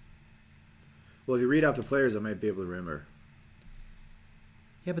team. Well, if you read off the players, I might be able to remember.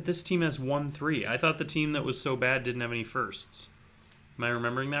 Yeah, but this team has 1-3. I thought the team that was so bad didn't have any firsts. Am I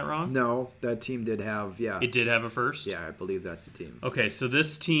remembering that wrong? No, that team did have, yeah. It did have a first? Yeah, I believe that's the team. Okay, so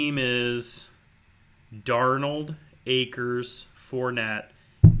this team is Darnold, Akers, Fournette,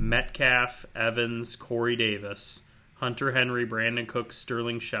 Metcalf, Evans, Corey Davis, Hunter Henry, Brandon Cooks,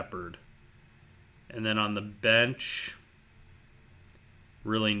 Sterling Shepard. And then on the bench,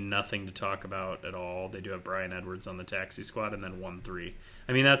 really nothing to talk about at all. They do have Brian Edwards on the taxi squad, and then 1-3.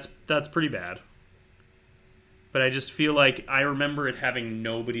 I mean, that's pretty bad. But I just feel like I remember it having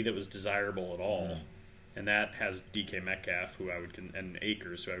nobody that was desirable at all. And that has DK Metcalf, and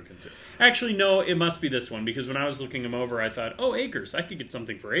Akers, who I would consider. Actually, no, it must be this one, because when I was looking him over, I thought, oh, Akers, I could get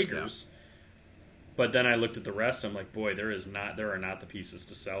something for Akers. Yeah. But then I looked at the rest, I'm like, boy, there are not the pieces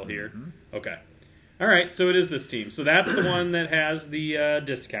to sell here. Mm-hmm. Okay. All right, so it is this team. So that's the one that has the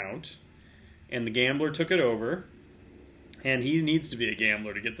discount, and the gambler took it over. And he needs to be a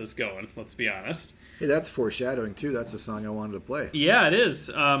gambler to get this going, let's be honest. Hey, that's foreshadowing, too. That's the song I wanted to play. Yeah, it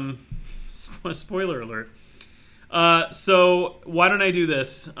is. Spoiler alert. So why don't I do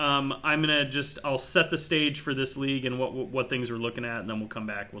this? I'll set the stage for this league and what things we're looking at, and then we'll come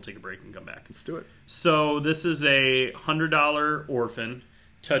back. We'll take a break and come back. Let's do it. So this is a $100 orphan.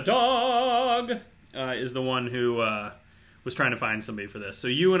 Ta-dog is the one who was trying to find somebody for this. So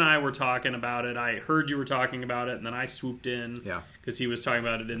you and I were talking about it. I heard you were talking about it, and then I swooped in. Yeah. Because he was talking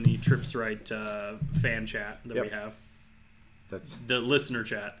about it in the Trips Right fan chat that we have. That's the listener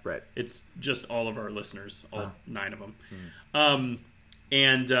chat. Right. It's just all of our listeners, all 9 of them.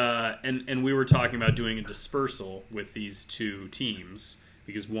 Mm-hmm. And we were talking about doing a dispersal with these 2 teams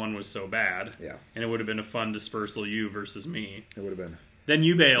because one was so bad. Yeah. And it would have been a fun dispersal, you versus me. It would have been. Then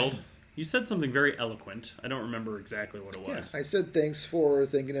you bailed. You said something very eloquent. I don't remember exactly what it was. Yeah, I said thanks for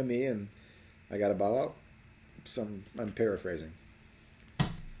thinking of me, and I got to bow out. I'm paraphrasing.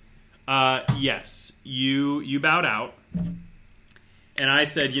 Yes. You bowed out. And I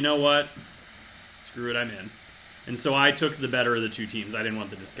said, you know what? Screw it, I'm in. And so I took the better of the 2 teams. I didn't want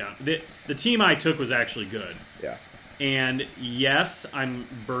the discount. The team I took was actually good. Yeah. And yes, I'm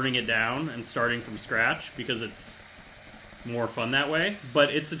burning it down and starting from scratch because it's more fun that way. But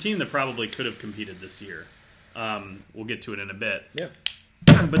it's a team that probably could have competed this year. We'll get to it in a bit. Yeah.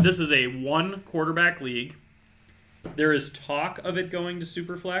 But this is a 1-quarterback league. There is talk of it going to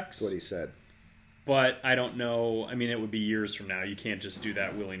Superflex. That's what he said. But I don't know. I mean, it would be years from now. You can't just do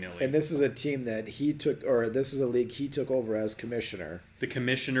that willy-nilly. And this is a team that he took, or this is a league he took over as commissioner. The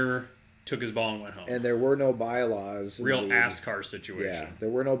commissioner took his ball and went home. And there were no bylaws. Real ASCAR situation. Yeah, there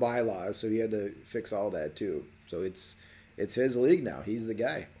were no bylaws, so he had to fix all that too. So it's his league now. He's the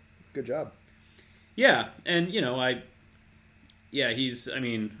guy. Good job. Yeah, and I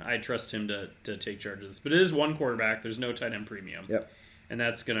trust him to take charge of this. But it is 1 quarterback. There's no tight end premium. Yep. And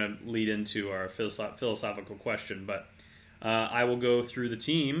that's going to lead into our philosophical question. But I will go through the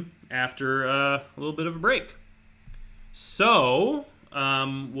team after a little bit of a break. So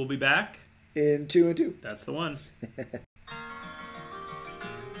we'll be back. In 2 and 2. That's the one.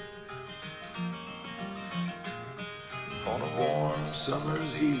 On a warm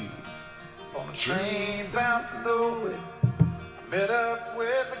summer's eve, on a train bound for nowhere, I met up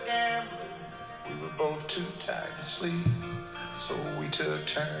with a gambler. We were both too tired to sleep, so we took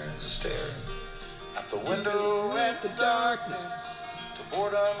turns of staring out the window at the darkness. Till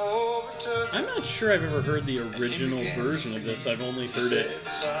boredom overtook. I'm not sure I've ever heard the original version of this. I've only heard it.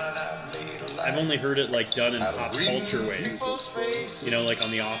 I've only heard it like done in pop culture ways. Like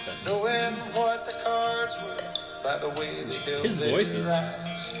on The Office. Knowing what the cards were by the way they held His voice is.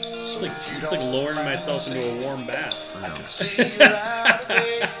 It's like lowering myself into a warm bath. I can see you out of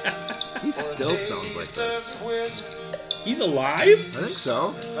faces. He still sounds like this. He's alive? I think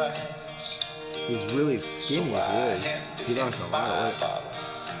so. He's really skinny if he is. He lost a lot of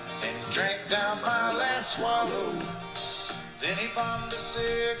weight. And he drank down my last swallow. Then he bombed a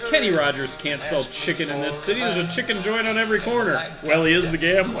cigarette. Kenny Rogers can't sell chicken in this city. There's a chicken joint on every corner. Well, he is the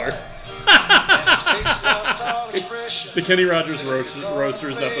gambler. The Kenny Rogers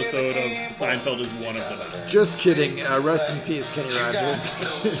Roasters episode of Seinfeld is one of the best. Just kidding. Rest in peace, Kenny Rogers.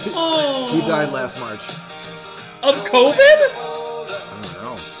 Oh, He died last March. of COVID? I don't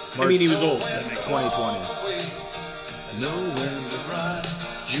know. I mean, he was old. So that makes sense. 2020. Know when to run.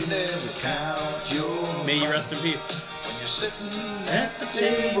 You never count your May you rest in peace. When you're sitting at the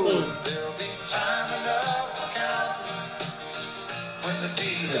table, there'll be time enough for counting. When the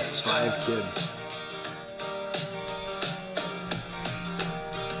dealing's 5 kids.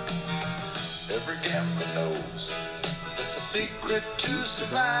 Every gambler knows that the secret to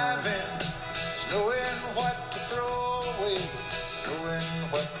surviving is knowing what to throw away, knowing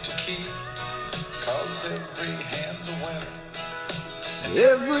what to keep. 'Cause every hand's a winner,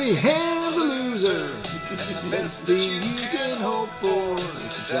 Every hand's a loser. And the best thing you can hope for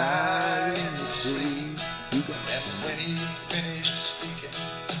is to die in your sleep. You got and when he finished speaking,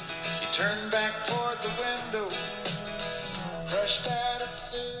 he turned back toward the window, crushed out a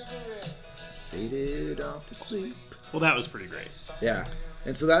cigarette. faded off to sleep. Well, that was pretty great. Yeah.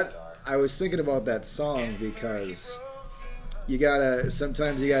 And so that, I was thinking about that song because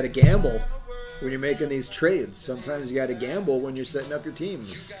sometimes you gotta gamble when you're making these trades. Sometimes you gotta gamble when you're setting up your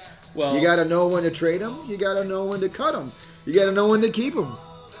teams. Well, You gotta know when to trade them. You gotta know when to cut them. You gotta know when to keep them.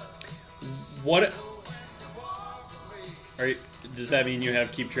 what? Does that mean you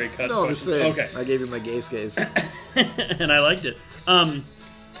have keep trade cut? No, just saying. Okay. I gave you my gaze gaze. And I liked it.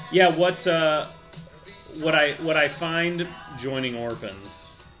 Yeah, what what I find joining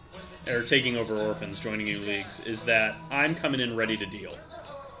orphans or taking over orphans, joining new leagues, is that I'm coming in ready to deal,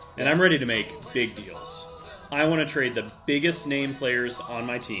 and I'm ready to make big deals. I want to trade the biggest name players on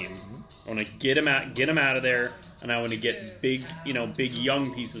my team. I want to get them out of there, and I want to get big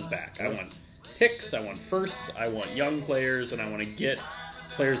young pieces back. I want picks, I want firsts, I want young players, and I want to get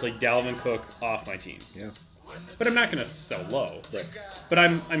players like Dalvin Cook off my team. Yeah. But I'm not going to sell low. Right. But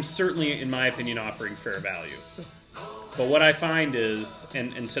I'm certainly, in my opinion, offering fair value. But what I find is,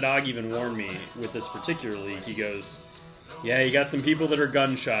 and Tadag even warned me with this particular league, he goes, yeah, you got some people that are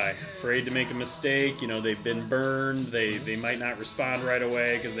gun shy, afraid to make a mistake. They've been burned. They might not respond right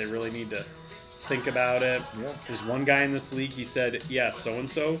away because they really need to think about it. Yeah. There's one guy in this league, he said, yeah,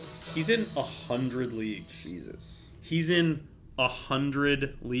 so-and-so, he's in 100 leagues. Jesus. He's in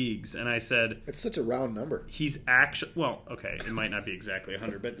 100 leagues. And I said... It's such a round number. He's actually... Well, okay, it might not be exactly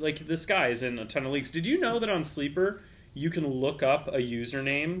 100, but this guy is in a ton of leagues. Did you know that on Sleeper, you can look up a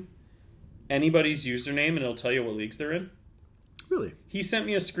username, anybody's username, and it'll tell you what leagues they're in? Really? He sent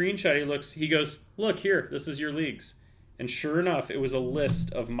me a screenshot. He goes, look here, this is your leagues. And sure enough, it was a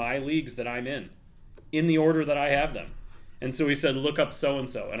list of my leagues that I'm in the order that I have them. And so he said, look up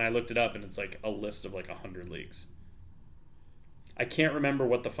so-and-so. And I looked it up, and it's like a list of 100 leagues. I can't remember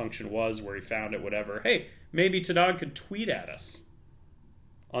what the function was, where he found it, whatever. Hey, maybe Tadag could tweet at us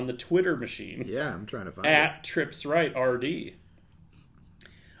on the Twitter machine. Yeah, I'm trying to find it. At TripsRightRD.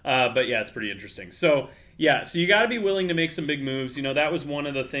 But yeah, it's pretty interesting. So you got to be willing to make some big moves. That was one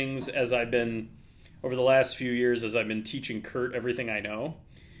of the things over the last few years as I've been teaching Kurt everything I know.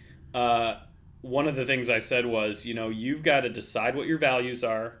 One of the things I said was, you've got to decide what your values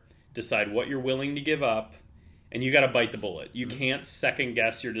are, decide what you're willing to give up, and you got to bite the bullet. You can't second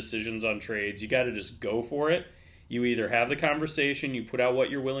guess your decisions on trades. You got to just go for it. You either have the conversation, you put out what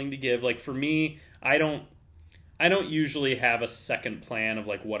you're willing to give. Like for me, I don't usually have a second plan of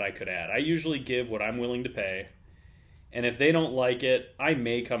what I could add. I usually give what I'm willing to pay. And if they don't like it, I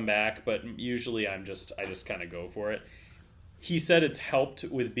may come back, but usually I just kind of go for it. He said it's helped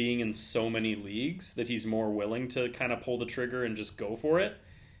with being in so many leagues that he's more willing to kind of pull the trigger and just go for it.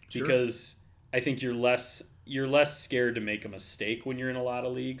 Sure. Because I think you're less scared to make a mistake when you're in a lot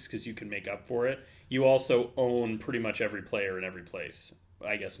of leagues because you can make up for it. You also own pretty much every player in every place.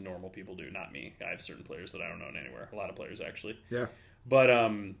 I guess normal people do, not me. I have certain players that I don't own anywhere. A lot of players actually. Yeah. But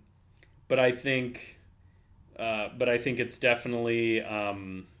I think it's definitely I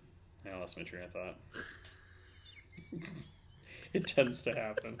lost my train of thought. It tends to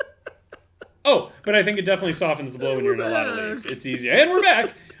happen. Oh, but I think it definitely softens the blow when you're in a lot of leagues. It's easier. And we're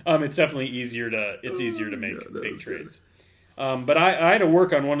back. It's definitely easier to make big trades. But I had to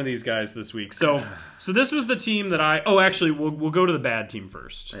work on one of these guys this week. So this was the team that actually, we'll go to the bad team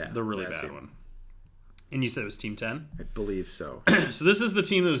first. Yeah, the really bad one. And you said it was Team 10? I believe so. So this is the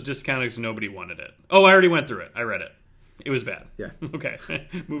team that was discounted because nobody wanted it. Oh, I already went through it. I read it. It was bad. Yeah. Okay,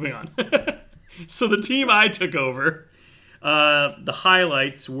 moving on. So the team I took over, the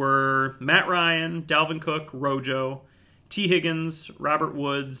highlights were Matt Ryan, Dalvin Cook, Rojo, T. Higgins, Robert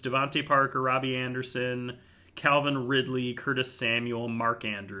Woods, Devontae Parker, Robbie Anderson, Calvin Ridley, Curtis Samuel, Mark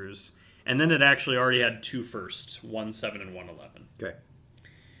Andrews. And then it actually already had 2 firsts, 1-7 and 1-11.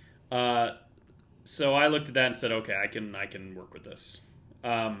 Okay. So I looked at that and said, okay, I can work with this.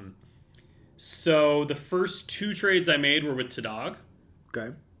 So the first 2 trades I made were with Tadag.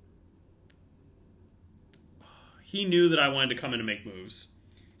 Okay. He knew that I wanted to come in and make moves,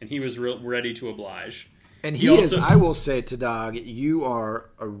 and he was ready to oblige. And he also, I will say, Tadag, you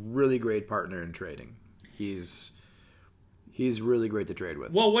are a really great partner in trading. He's really great to trade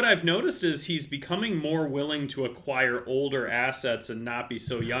with. Well, what I've noticed is he's becoming more willing to acquire older assets and not be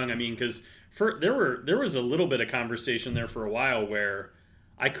so young. I mean, because there was a little bit of conversation there for a while where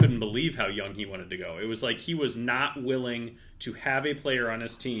I couldn't believe how young he wanted to go. It was like he was not willing to have a player on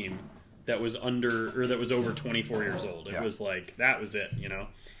his team that was over 24 years old. It was like, that was it,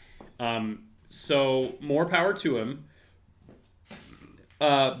 So more power to him.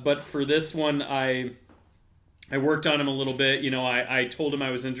 But for this one, I worked on him a little bit. I told him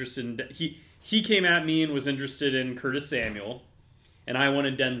I was interested in... He came at me and was interested in Curtis Samuel, and I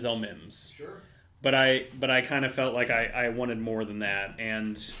wanted Denzel Mims. Sure. But I kind of felt like I wanted more than that.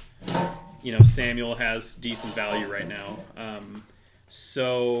 And, Samuel has decent value right now.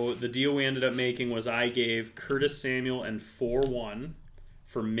 So the deal we ended up making was I gave Curtis Samuel and 4-1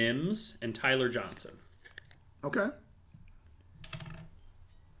 for Mims and Tyler Johnson. Okay.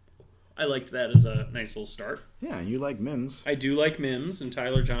 I liked that as a nice little start. Yeah, you like Mims. I do like Mims and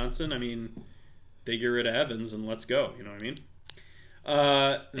Tyler Johnson. I mean, they get rid of Evans and let's go. You know what I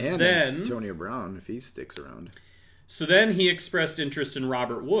And then Antonio Brown, if he sticks around. So then he expressed interest in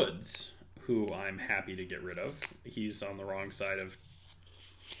Robert Woods, who I'm happy to get rid of. He's on the wrong side of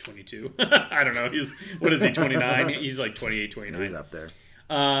 22. I don't know. What is he, 29? He's like 28, 29. He's up there.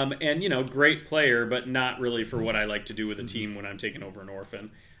 And, great player, but not really for what I like to do with a team when I'm taking over an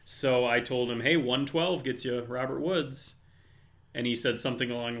orphan. So I told him, hey, 112 gets you Robert Woods. And he said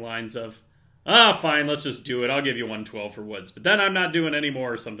something along the lines of, fine, let's just do it. I'll give you 112 for Woods. But then I'm not doing any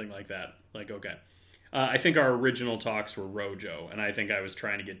more or something like that. Like, okay. I think our original talks were Rojo, and I think I was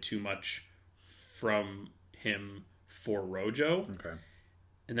trying to get too much from him for Rojo. Okay.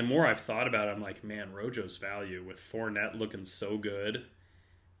 And the more I've thought about it, I'm like, man, Rojo's value with Fournette looking so good.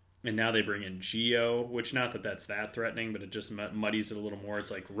 And now they bring in Gio, which not that that's that threatening, but it just muddies it a little more.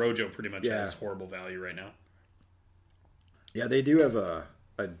 It's like Rojo pretty much has horrible value right now. Yeah, they do have a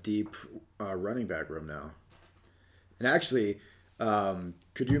deep running back room now. And actually,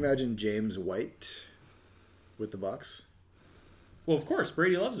 could you imagine James White with the Bucs? Well, of course.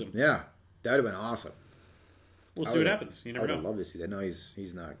 Brady loves him. Yeah, that would have been awesome. We'll see what happens. You never know. I would love to see that. No,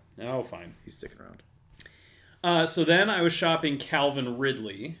 he's not. Oh, fine. He's sticking around. So then I was shopping Calvin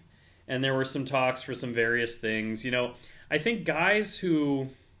Ridley, and there were some talks for some various things. I think guys who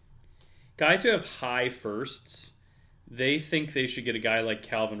have high firsts, they think they should get a guy like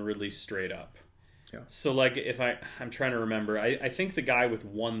Calvin Ridley straight up. Yeah. So like if I'm trying to remember, I think the guy with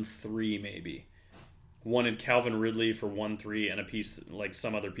 1-3 maybe wanted Calvin Ridley for 1-3 and a piece like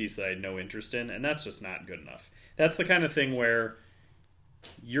some other piece that I had no interest in, and that's just not good enough. That's the kind of thing where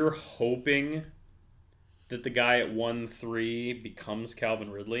you're hoping that the guy at 1-3 becomes Calvin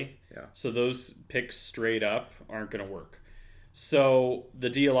Ridley. Yeah. So those picks straight up aren't going to work. So the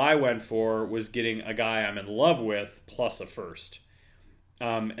deal I went for was getting a guy I'm in love with plus a first.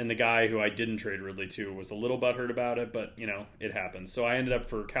 And the guy who I didn't trade Ridley to was a little butthurt about it, but, it happens. So I ended up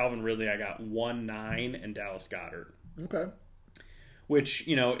for Calvin Ridley, I got 1-9 and Dallas Goedert. Okay. Which,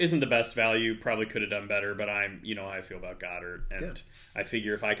 isn't the best value. Probably could have done better, but how I feel about Goddard. And I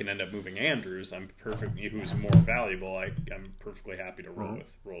figure if I can end up moving Andrews, who's more valuable, I'm perfectly happy to roll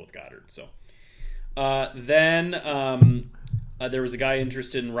with Goddard. So then there was a guy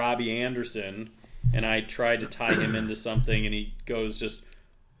interested in Robbie Anderson, and I tried to tie him into something, and he goes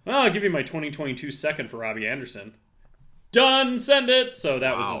I'll give you my 2022 second for Robbie Anderson. Done, send it. So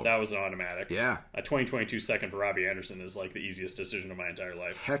that was an automatic. Yeah. A 2022 second for Robbie Anderson is like the easiest decision of my entire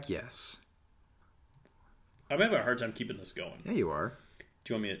life. Heck yes. I'm having a hard time keeping this going. Yeah, you are.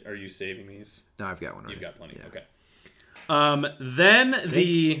 Do you want me are you saving these? No, I've got one already. You've got plenty. Yeah. Okay. Then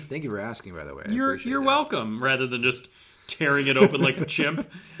Thank you for asking, by the way. You're welcome, rather than just tearing it open like a chimp.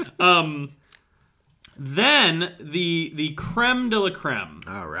 Then the creme de la creme.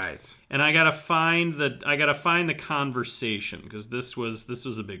 All right. And I gotta find the conversation, because this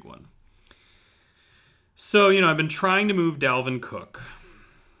was a big one. So, I've been trying to move Dalvin Cook.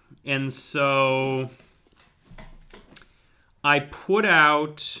 And so I put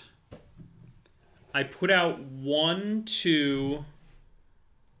out 1, 2,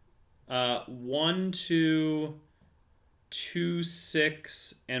 2,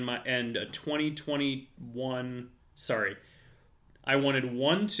 6, and a 2021. Sorry, I wanted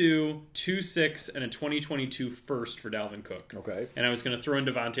 1, 2, 2, 6, and a 2022 first for Dalvin Cook. Okay. And I was going to throw in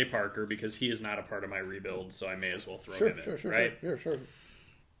Devontae Parker because he is not a part of my rebuild, so I may as well throw him in. Right? Sure.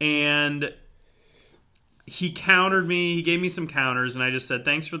 And he countered me. He gave me some counters, and I just said,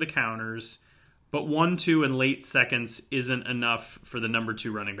 thanks for the counters. But 1, 2, and late seconds isn't enough for the number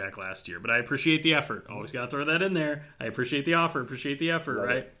 2 running back last year. But I appreciate the effort. Always got to throw that in there. I appreciate the offer. Appreciate the effort, Love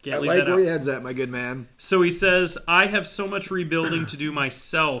right? it. Can't I leave like that where out. your head's at, my good man. So he says, I have so much rebuilding to do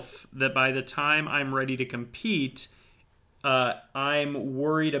myself that by the time I'm ready to compete, I'm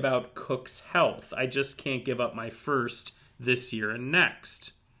worried about Cook's health. I just can't give up my first this year and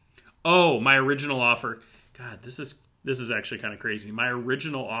next. Oh, my original offer. God, this is actually kind of crazy. My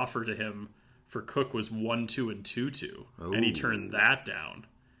original offer to him for Cook was 1, 2, and 2, 2. And he turned that down.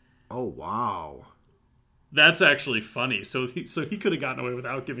 Oh, wow. That's actually funny. So he could have gotten away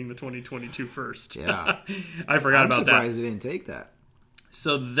without giving the 2022 first. Yeah. I forgot about that. I'm surprised he didn't take that.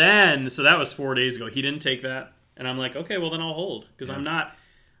 So that was 4 days ago. He didn't take that. And I'm like, okay, well then I'll hold. Because I'm not...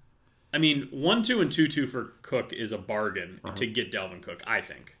 1, 2, and 2, 2 for Cook is a bargain to get Dalvin Cook, I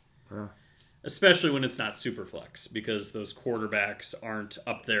think. Especially when it's not super flex, because those quarterbacks aren't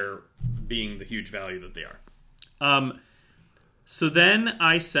up there being the huge value that they are. So then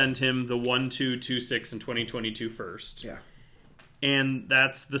I sent him the 1, 2, 2, 6, and 2022 first. Yeah. And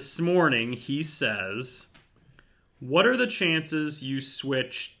that's this morning. He says, what are the chances you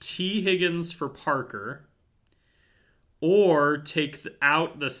switch T. Higgins for Parker, or take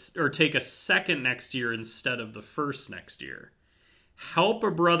take a second next year instead of the first next year. Help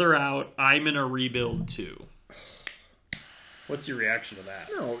a brother out. I'm in a rebuild too. What's your reaction to that?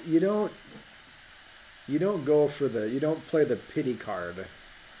 No, you don't. You don't go for you don't play the pity card.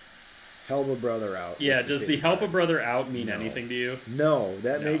 Help a brother out. Yeah, does the help a brother out mean anything to you? No,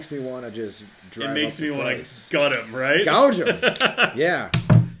 that makes me want to just drive It makes up me the want price. to gut him, right? Gouge him. Yeah.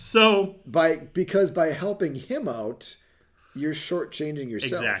 So Because by helping him out, you're shortchanging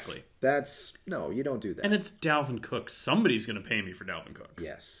yourself. Exactly. You don't do that. And it's Dalvin Cook. Somebody's going to pay me for Dalvin Cook.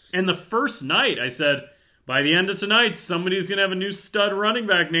 Yes. And the first night, I said, by the end of tonight, somebody's going to have a new stud running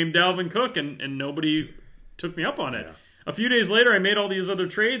back named Dalvin Cook, and nobody took me up on it. Yeah. A few days later, I made all these other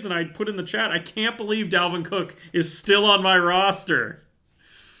trades, and I put in the chat, I can't believe Dalvin Cook is still on my roster.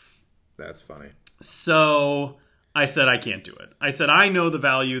 That's funny. So I said, I can't do it. I said, I know the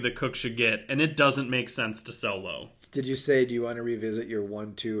value that Cook should get, and it doesn't make sense to sell low. Did you say, do you want to revisit your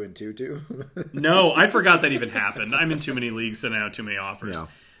 1-2 and 2-2? No, I forgot that even happened. I'm in too many leagues, sending out too many offers. Yeah.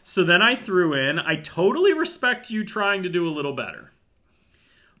 So then I threw in, I totally respect you trying to do a little better.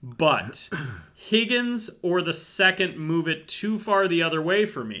 But Higgins or the second move it too far the other way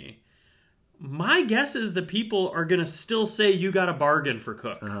for me. My guess is the people are going to still say you got a bargain for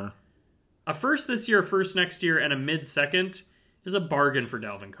Cook. Uh-huh. A first this year, a first next year, and a mid-second is a bargain for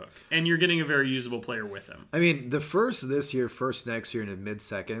Dalvin Cook. And you're getting a very usable player with him. I mean, the first this year, first next year, and a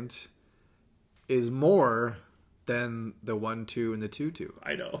mid-second is more than the 1-2 and the 2-2.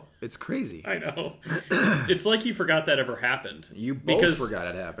 I know. It's crazy. I know. It's like he forgot that ever happened. You both forgot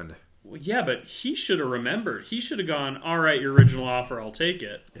it happened. Well, yeah, but he should have remembered. He should have gone, all right, your original offer, I'll take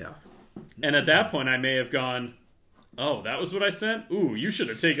it. Yeah. And at that point, I may have gone, oh, that was what I sent? Ooh, you should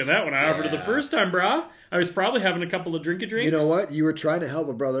have taken that when I offered it the first time, brah. I was probably having a couple of drinky drinks. You know what? You were trying to help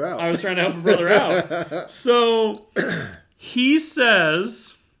a brother out. I was trying to help a brother out. So he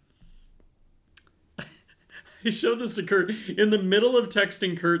says... I showed this to Kurt in the middle of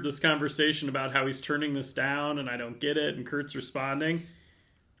texting Kurt this conversation about how he's turning this down and I don't get it, and Kurt's responding.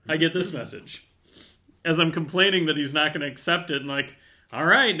 I get this message as I'm complaining that he's not going to accept it, and like, all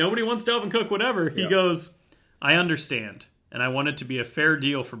right, nobody wants Dalvin Cook, whatever. He goes, I understand, and I want it to be a fair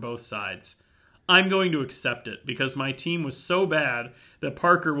deal for both sides. I'm going to accept it because my team was so bad that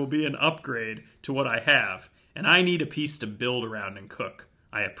Parker will be an upgrade to what I have, and I need a piece to build around in Cook.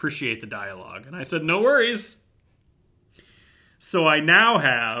 I appreciate the dialogue. And I said, no worries. So I now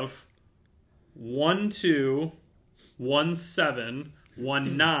have 1-2, 1-7,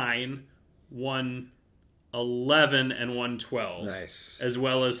 1-9, 1-11, and 1-12. Nice. As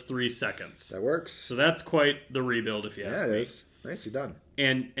well as 3 seconds. That works. So that's quite the rebuild, if you ask me. Yeah, it is. Nicely done.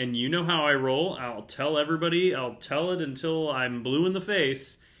 And you know how I roll. I'll tell everybody. I'll tell it until I'm blue in the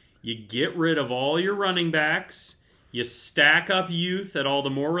face. You get rid of all your running backs. You stack up youth at all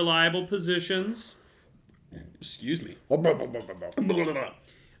the more reliable positions. Excuse me.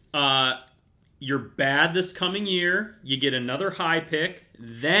 You're bad this coming year. You get another high pick.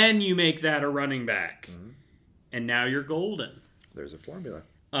 Then you make that a running back. Mm-hmm. And now you're golden. There's a formula.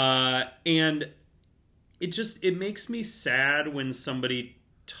 And it makes me sad when somebody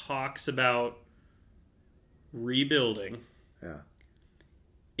talks about rebuilding. Yeah.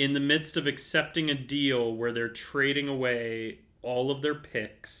 In the midst of accepting a deal where they're trading away all of their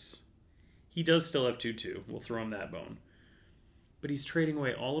picks. He does still have 2-2. We'll throw him that bone. But he's trading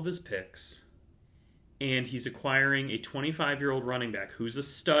away all of his picks. And he's acquiring a 25-year-old running back who's a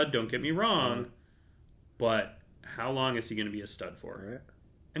stud, don't get me wrong. But how long is he going to be a stud for? Right.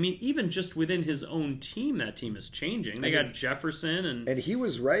 I mean, even just within his own team, that team is changing. They got Jefferson and... And he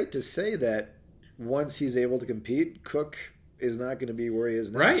was right to say that once he's able to compete, Cook is not going to be where he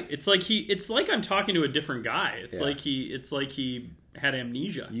is now. Right. It's like I'm talking to a different guy. It's like he had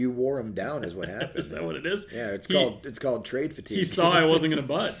amnesia. You wore him down is what happened. Is that what it is? Yeah, it's called trade fatigue. He saw I wasn't going to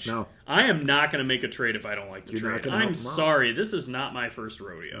budge. No. I am not going to make a trade if I don't like the trade. I'm sorry. This is not my first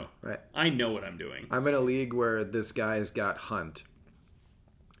rodeo. Right. I know what I'm doing. I'm in a league where this guy's got Hunt.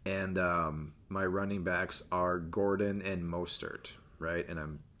 And my running backs are Gordon and Mostert, right? And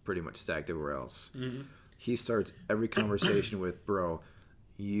I'm pretty much stacked everywhere else. Mm-hmm. He starts every conversation with, bro,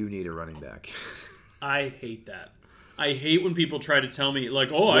 you need a running back. I hate that. I hate when people try to tell me,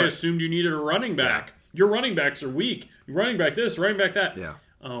 like, oh, I assumed you needed a running back. Yeah. Your running backs are weak. You're running back this, running back that. Yeah.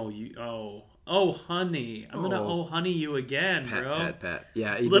 Oh, honey. I'm going to honey you again, bro. Pat.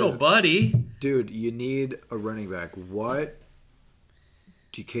 Yeah. Little buddy. Dude, you need a running back. What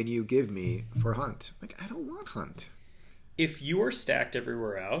can you give me for Hunt? Like, I don't want Hunt. If you are stacked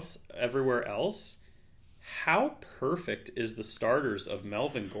everywhere else, how perfect is the starters of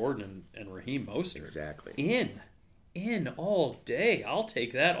Melvin Gordon and Raheem Mostert? Exactly. in all day. I'll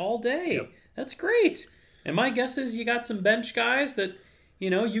take that all day. Yep. That's great. And my guess is you got some bench guys that,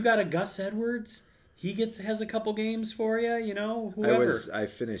 you got a Gus Edwards. He has a couple games for you, whoever. I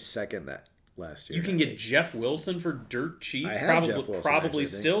finished second that last year. You can get Jeff Wilson for dirt cheap. I have Jeff Wilson, probably actually.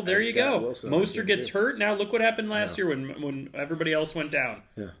 still. There you go. Mostert gets too. hurt. Now look what happened last year when everybody else went down.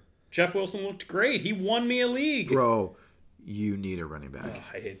 Yeah. Jeff Wilson looked great. He won me a league. Bro, you need a running back. Oh,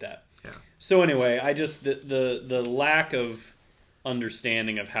 I hate that. Yeah. So anyway, I just the lack of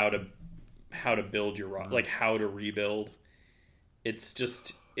understanding of how to build your like how to rebuild.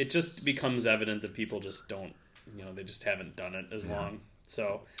 It just becomes evident that people just don't, they just haven't done it as long.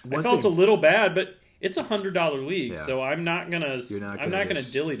 So I felt a little bad, but it's $100 league, so I'm not gonna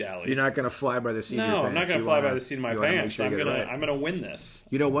dilly dally. You're not gonna fly by the seat of your pants. I'm not gonna fly by the seat of my pants. Sure I'm gonna win this.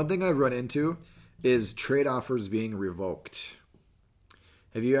 One thing I've run into is trade offers being revoked.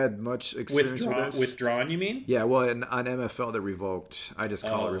 Have you had much experience with this? Withdrawn, you mean? Yeah, well, on MFL they're revoked. I just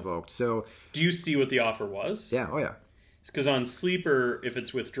call it revoked. So, do you see what the offer was? Yeah, oh yeah. Because on Sleeper, if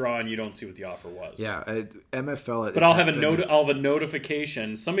it's withdrawn, you don't see what the offer was. Yeah, MFL. But I'll have a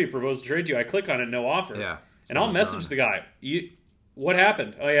notification. Somebody proposed to trade to you. I click on it, no offer. Yeah, and I'll message the guy. What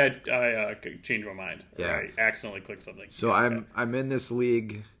happened? Oh yeah, I changed my mind. Yeah, I accidentally clicked something. So I'm in this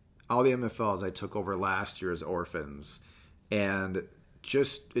league. All the MFLs I took over last year as orphans, and it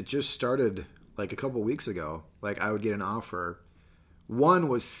just started like a couple weeks ago. Like I would get an offer. One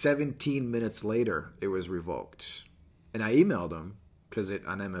was 17 minutes later, it was revoked. And I emailed him because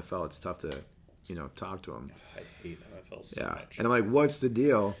on MFL it's tough to, talk to him. I hate MFL so much. And I'm like, what's the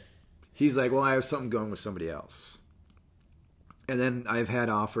deal? He's like, well, I have something going with somebody else. And then I've had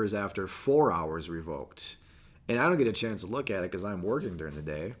offers after 4 hours revoked. And I don't get a chance to look at it because I'm working during the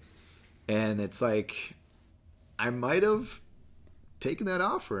day. And it's like, I might have taken that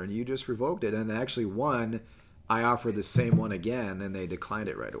offer and you just revoked it. And actually one, I offered the same one again and they declined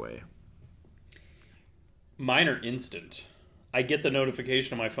it right away. Mine are instant. I get the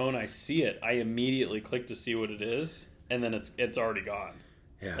notification on my phone. I see it. I immediately click to see what it is, and then it's already gone.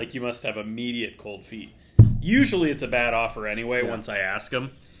 Yeah. Like you must have immediate cold feet. Usually it's a bad offer anyway. Once I ask them,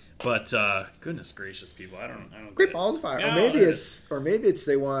 but goodness gracious, people, I don't. Great balls of fire. No, or maybe it's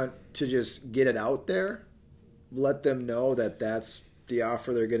they want to just get it out there, let them know that that's the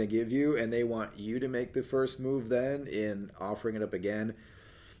offer they're going to give you, and they want you to make the first move then in offering it up again.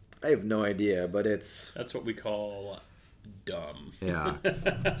 I have no idea, but that's what we call dumb. Yeah.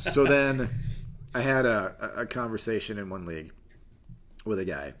 So then I had a conversation in one league with a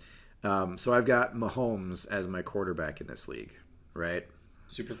guy. So I've got Mahomes as my quarterback in this league, right?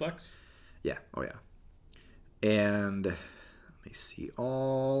 Superflex? Yeah. Oh, yeah. And let me see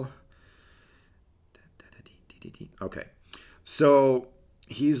all. Okay. So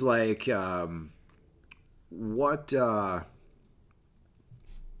he's like,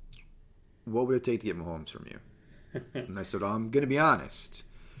 what would it take to get Mahomes from you? And I said, I'm going to be honest.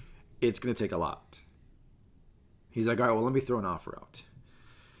 It's going to take a lot. He's like, all right, well, let me throw an offer out.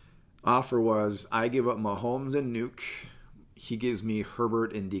 Offer was, I give up Mahomes and Nuke. He gives me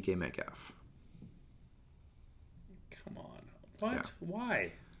Herbert and DK Metcalf. Come on. What? Yeah.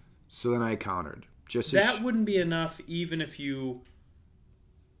 Why? So then I countered. That wouldn't be enough even if you're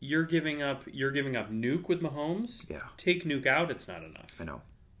giving up Nuke with Mahomes. Yeah. Take Nuke out, it's not enough. I know.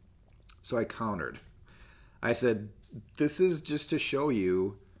 So I countered. I said, this is just to show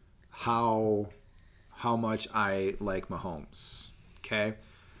you how much I like Mahomes. Okay?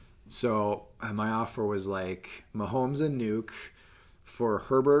 So my offer was like Mahomes and Nuke for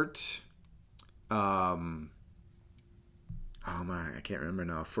Herbert. Oh my, I can't remember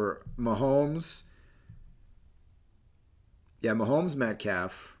now. For Mahomes. Yeah, Mahomes,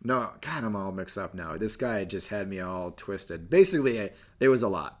 Metcalf. No, God, I'm all mixed up now. This guy just had me all twisted. Basically, it was a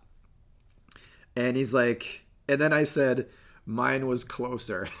lot. And he's like, and then I said, mine was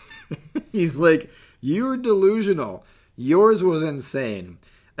closer. He's like, you're delusional. Yours was insane.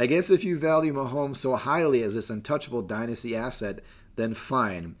 I guess if you value Mahomes so highly as this untouchable dynasty asset, then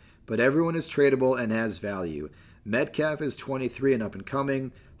fine. But everyone is tradable and has value. Metcalf is 23 and up and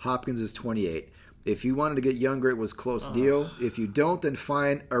coming. Hopkins is 28. If you wanted to get younger, it was close deal. If you don't, then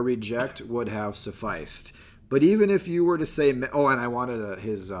fine. A reject would have sufficed. But even if you were to say, and I wanted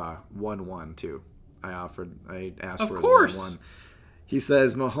his 1-1 too. I asked for his 1-1. He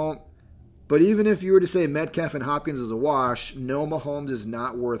says Mahomes. But even if you were to say Metcalf and Hopkins is a wash, no, Mahomes is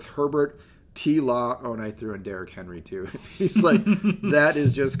not worth Herbert, T-Law. Oh, and I threw in Derrick Henry too. He's like, that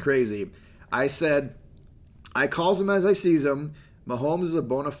is just crazy. I said, I calls him as I sees him. Mahomes is a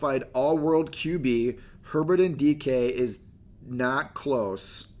bona fide all-world QB. Herbert and DK is not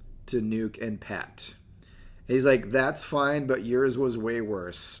close to Nuke and Pat. He's like, that's fine, but yours was way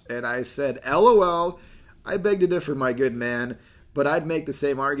worse. And I said, LOL, I beg to differ, my good man, but I'd make the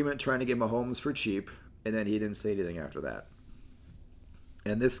same argument trying to get Mahomes for cheap. And then he didn't say anything after that.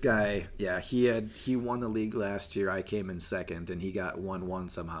 And this guy, yeah, he won the league last year. I came in second, and he got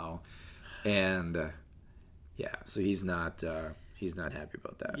 1-1 somehow. And yeah, so he's not happy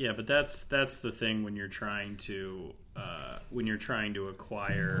about that. Yeah, but that's the thing when you're trying to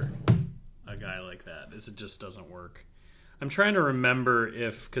acquire a guy like that, is it just doesn't work. I'm trying to remember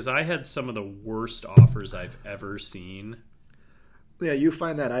because I had some of the worst offers I've ever seen. Yeah, you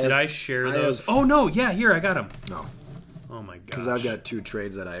find that. Did I share those? Oh no, yeah, here I got them. No. Oh my gosh. Because I've got 2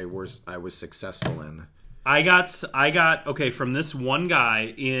 trades that I was successful in. I got okay from this one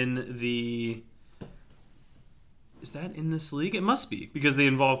guy in the. Is that in this league? It must be because they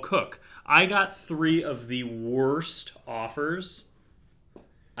involve Cook. I got 3 of the worst offers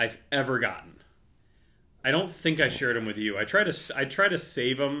I've ever gotten. I don't think I shared them with you. I try to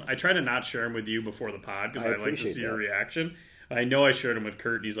save them. I try to not share them with you before the pod because I like to see your reaction. I know I shared them with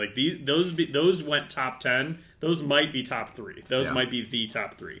Kurt. And he's like, those went top 10. Those might be top 3. Those might be the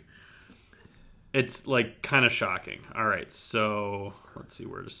top 3. It's like kind of shocking. All right, so let's see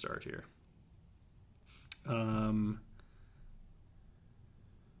where to start here.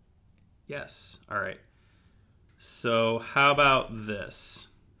 Yes. All right. So how about this?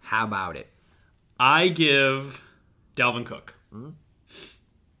 How about it? I give Dalvin Cook. Mm-hmm.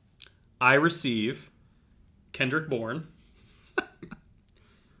 I receive Kendrick Bourne,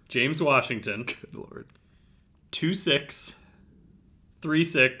 James Washington. Good Lord. 2-6,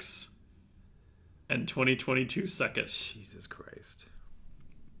 3-6, and 2022 second. Jesus Christ.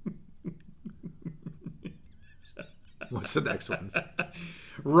 What's the next one?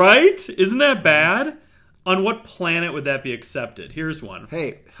 Right? Isn't that bad? On what planet would that be accepted? Here's one.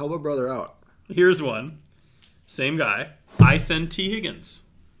 Hey, help a brother out. Here's one. Same guy. I send T. Higgins.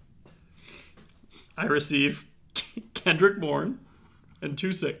 I receive Kendrick Bourne and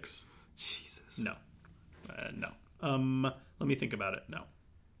 2-6. Jesus. No. No. Let me think about it. No.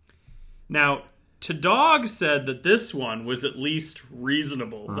 Now, T-Dog said that this one was at least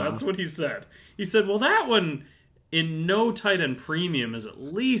reasonable. Uh-huh. That's what he said. He said, well, that one in no tight end premium is at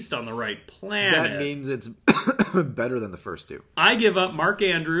least on the right planet. That means it's better than the first 2. I give up Mark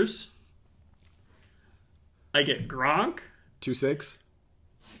Andrews. I get Gronk. 2-6?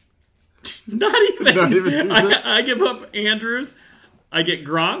 Not even 2-6? I give up Andrews. I get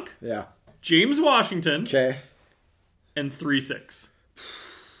Gronk. Yeah. James Washington. Okay. And 3-6.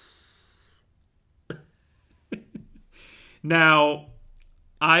 Now,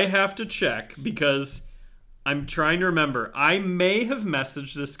 I have to check because I'm trying to remember. I may have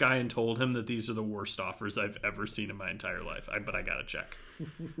messaged this guy and told him that these are the worst offers I've ever seen in my entire life. But I gotta check.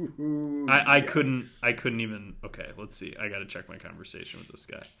 I couldn't even. Okay, let's see. I gotta check my conversation with this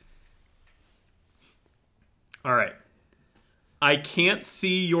guy. All right. I can't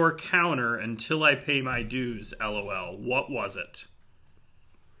see your counter until I pay my dues. LOL. What was it?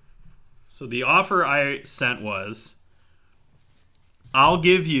 So the offer I sent was, I'll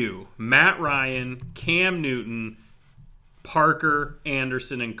give you Matt Ryan, Cam Newton, Parker,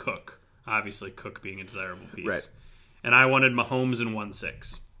 Anderson, and Cook. Obviously, Cook being a desirable piece. Right. And I wanted Mahomes in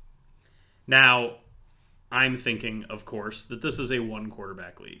 1-6. Now, I'm thinking, of course, that this is a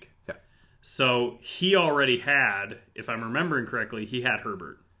 1-quarterback league. Yeah. So he already had, if I'm remembering correctly, he had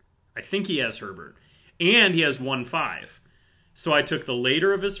Herbert. I think he has Herbert. And he has 1-5. So I took the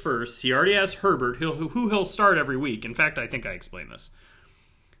later of his first. He already has Herbert, who he'll start every week. In fact, I think I explained this.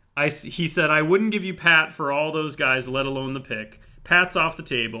 He said, I wouldn't give you Pat for all those guys, let alone the pick. Pat's off the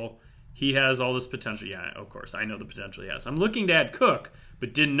table. He has all this potential. Yeah, of course. I know the potential he has. I'm looking to add Cook,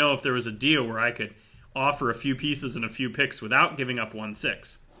 but didn't know if there was a deal where I could offer a few pieces and a few picks without giving up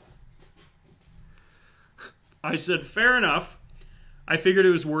 1-6. I said, fair enough. I figured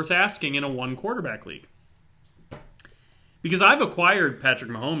it was worth asking in a 1-quarterback league. Because I've acquired Patrick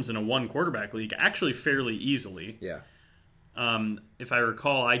Mahomes in a 1-quarterback league actually fairly easily. Yeah. If I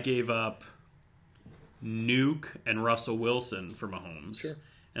recall, I gave up Nuke and Russell Wilson for Mahomes. Sure.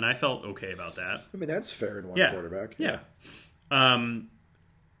 And I felt okay about that. I mean, that's fair in one quarterback. Yeah.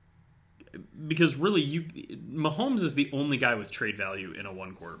 Because really, Mahomes is the only guy with trade value in a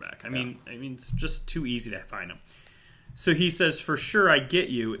 1-quarterback. I mean, it's just too easy to find him. So he says, for sure, I get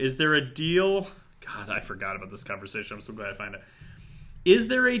you. Is there a deal? God, I forgot about this conversation. I'm so glad I find it. Is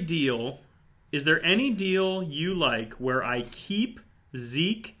there a deal? Is there any deal you like where I keep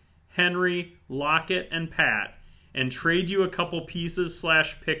Zeke, Henry, Lockett, and Pat and trade you a couple pieces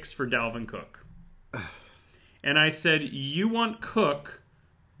 / picks for Dalvin Cook? And I said, you want Cook,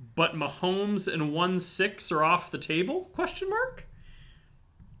 but Mahomes and 1.6 are off the table? Question mark.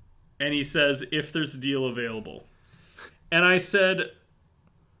 And he says, if there's a deal available. And I said,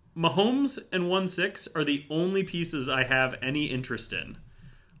 Mahomes and 1.6 are the only pieces I have any interest in.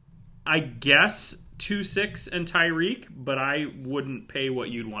 I guess 2.6 and Tyreek, but I wouldn't pay what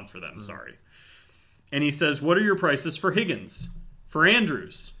you'd want for them. Sorry. And he says, what are your prices for Higgins, for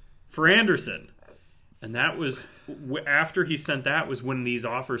Andrews, for Anderson? And that was, after he sent that, was when these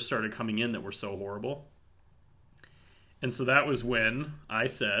offers started coming in that were so horrible. And so that was when I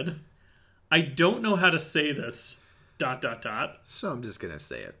said, I don't know how to say this, ... So I'm just going to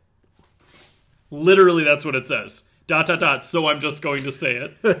say it. Literally, that's what it says. ... So I'm just going to say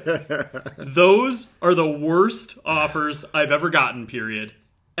it. Those are the worst offers I've ever gotten, period.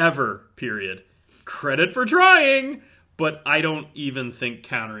 Ever, period. Credit for trying, but I don't even think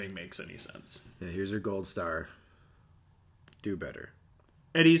countering makes any sense. Yeah, here's your gold star. Do better.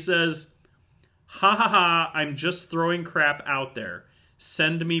 And he says, ha ha ha, I'm just throwing crap out there.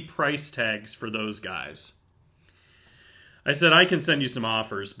 Send me price tags for those guys. I said, I can send you some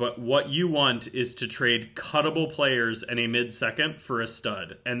offers, but what you want is to trade cuttable players and a mid-second for a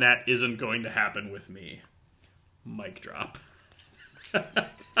stud, and that isn't going to happen with me. Mic drop.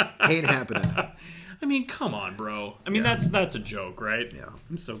 Ain't happening. I mean, come on, bro. I mean, that's a joke, right? Yeah.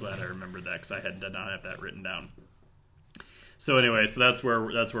 I'm so glad I remembered that because I did not have that written down. So anyway, so that's where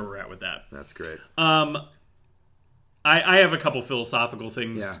we're at with that. That's great. I have a couple philosophical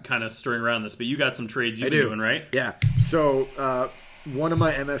things Yeah. kind of stirring around this, but you got some trades you've been doing, right? Yeah. So one of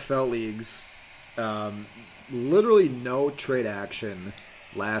my MFL leagues, literally no trade action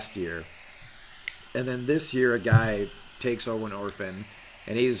last year, and then this year a guy takes over an orphan,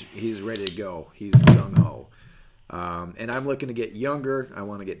 and he's ready to go. He's gung ho. And I'm looking to get younger. I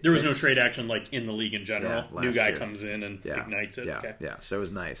want to get. There was no picks. trade action like in the league in general. Yeah, last New guy year. comes in and ignites it. Yeah, Okay. yeah. So it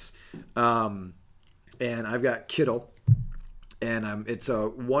was nice. And I've got Kittle, and it's a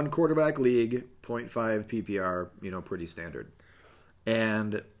one quarterback league, 0.5 PPR. Pretty standard.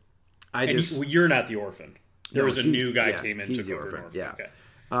 And You're not the orphan. There was a new guy yeah, came in he's took the over an orphan, orphan. yeah.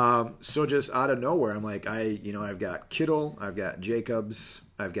 Okay. So just out of nowhere, I'm like, I've got Kittle, I've got Jacobs,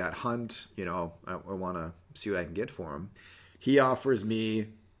 I've got Hunt. I want to see what I can get for him. He offers me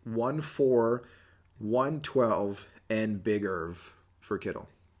 1.4, 112, and Big Irv for Kittle.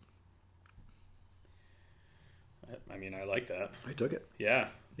 I mean, I like that. I took it. Yeah.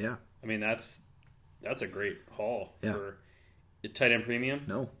 Yeah. I mean, that's a great haul Yeah. for tight end premium.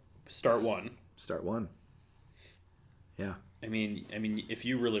 No. Start one. Start one. Yeah. I mean, if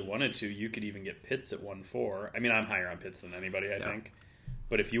you really wanted to, you could even get Pitts at 1.4. I mean, I'm higher on Pitts than anybody, I think.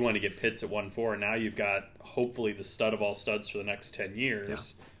 But if you want to get Pitts at 1.4, now you've got hopefully the stud of all studs for the next 10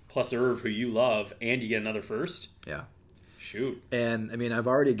 years, plus Irv, who you love, and you get another first. Yeah. Shoot. And I mean, I've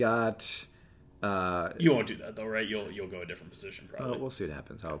already got. You won't do that though, right? You'll go a different position probably. We'll see what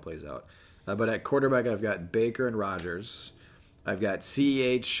happens, how it plays out. But at quarterback, I've got Baker and Rodgers. I've got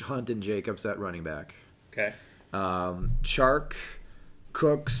CEH, Hunt, and Jacobs at running back. Okay. Chark,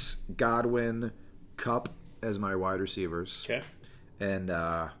 Cooks, Godwin, Kupp as my wide receivers. Okay. And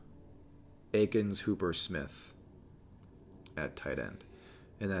Akins, Hooper, Smith at tight end.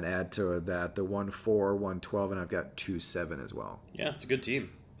 And then add to that the 1.4, 112, and I've got 2.7 as well. Yeah, it's a good team.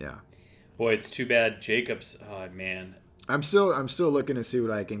 Yeah. Boy, it's too bad Jacobs. Oh man, I'm still looking to see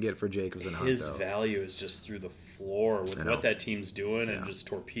what I can get for Jacobs and Hunt. his value is just through the floor with what that team's doing and just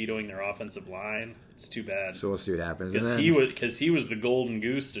torpedoing their offensive line. It's too bad. So we'll see what happens. Because he was the golden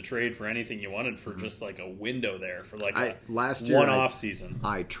goose to trade for anything you wanted for just like a window there for like last year, one off season.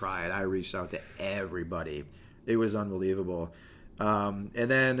 I tried. I reached out to everybody. It was unbelievable. And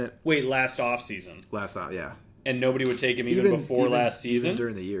then last off season. Yeah. And nobody would take him even before last season? Even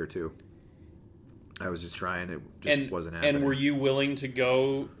during the year, too. I was just trying. It just wasn't happening. And were you willing to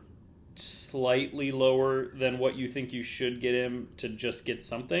go slightly lower than what you think you should get him to just get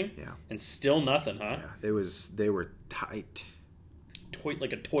something? Yeah. And still nothing, huh? Yeah. They were tight.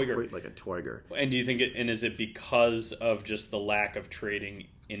 Like a toiger. Like a toiger. And do you think is it because of just the lack of trading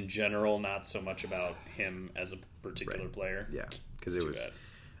in general, not so much about him as a particular player? Yeah. Because it was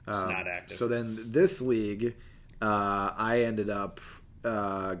it's not active. So then this league, I ended up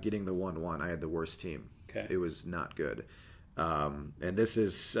getting the 1-1. I had the worst team. Okay. It was not good. And this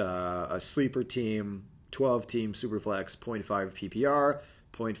is a sleeper team, 12-team Superflex, 0.5 PPR,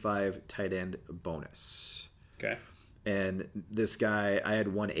 0.5 tight end bonus. Okay. And this guy, I had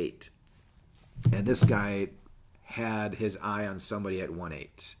 1.8. And this guy had his eye on somebody at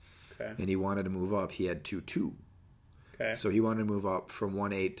 1.8. Okay. And he wanted to move up. He had 2.2. Okay. So he wanted to move up from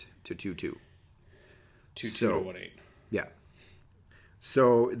 1.8 to 2.2. 2.2 to 1.8. Yeah.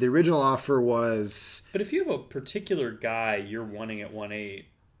 So the original offer was But if you have a particular guy you're wanting at 1.8,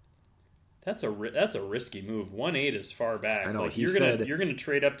 that's a risky move. 1.8 is far back. I know, Like he you're said- gonna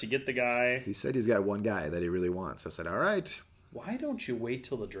trade up to get the guy. he said he's got one guy that he really wants. I said, all right. Why don't you wait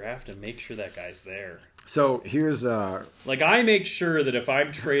till the draft and make sure that guy's there? So here's Like, I make sure that if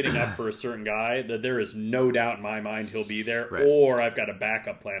I'm trading up for a certain guy, that there is no doubt in my mind he'll be there, Right. or I've got a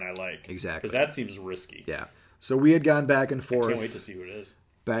backup plan I like. Exactly. Because that seems risky. yeah. So we had gone back and forth. Can't wait to see who it is.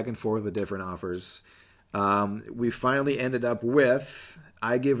 Back and forth with different offers. We finally ended up with,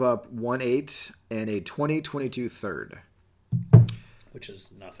 I give up 1.8 and a 2022 third. Which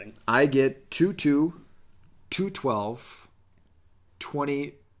is nothing. I get 2.2, 2.12,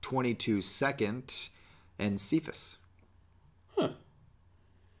 2022 second, and Cephas.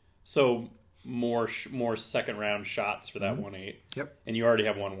 So more second round shots for that 1.8. Yep. And you already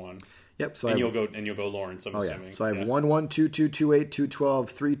have 1.1. Yep. So And I you'll go Lawrence, I'm assuming. So I have 1.1, 2.2, 2.8,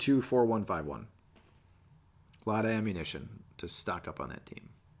 2.12, 3.2, 4.1, 5.1. A lot of ammunition to stock up on that team.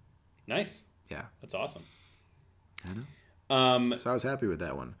 Nice. Yeah. That's awesome. I know. Um, So I was happy with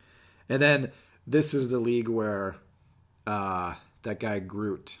that one. And then this is the league where that guy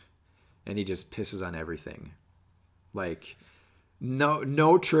Groot, and he just pisses on everything. Like,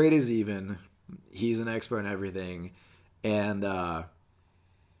 no trade is even. He's an expert on everything. And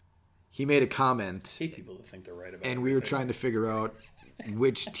he made a comment, I hate people that think they're right about and we were everything. trying to figure out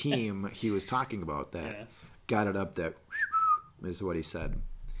which team he was talking about that Yeah. got it up that is what he said.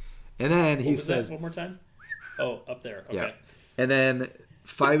 And then he What was says, that? One more time? Oh, up there. Okay. yeah. And then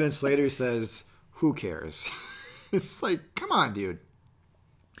 5 minutes later, he says, who cares? It's like, come on, dude.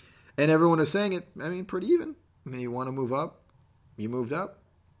 And everyone was saying it, I mean, pretty even. I mean, you want to move up? You moved up.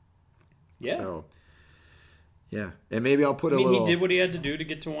 Yeah. So, yeah. And maybe I'll put I mean, a little... he did what he had to do to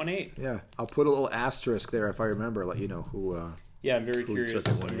get to 1.8. Yeah. I'll put a little asterisk there if I remember, let you know who... Yeah, I'm very Who curious.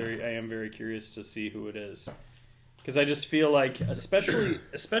 took it 1.8. I am very curious to see who it is. Because I just feel like,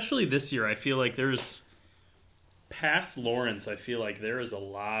 especially this year, I feel like there's... Past Lawrence, I feel like there is a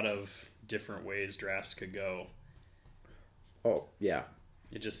lot of different ways drafts could go. Oh, yeah.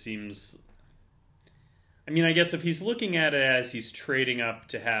 It just seems... I mean, I guess if he's looking at it as he's trading up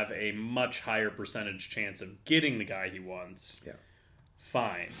to have a much higher percentage chance of getting the guy he wants, Yeah.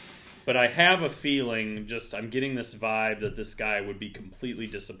 fine. But I have a feeling, I'm getting this vibe that this guy would be completely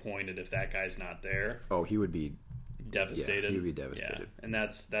disappointed if that guy's not there. Oh, he would be... Devastated. Yeah, he would be devastated. Yeah, and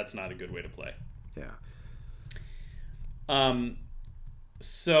that's not a good way to play. Yeah.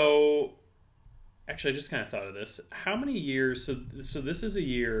 So actually I just kind of thought of this. How many years so this is a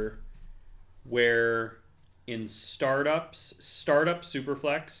year where in startup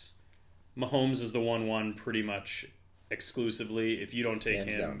Superflex, Mahomes is the 1-1 pretty much exclusively. If you don't take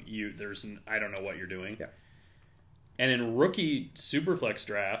Hands him, down. I don't know what you're doing. Yeah. And in rookie Superflex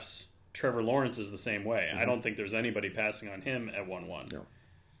drafts, Trevor Lawrence is the same way. Mm-hmm. I don't think there's anybody passing on him at 1-1. No.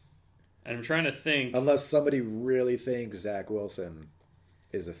 And I'm trying to think Unless somebody really thinks Zach Wilson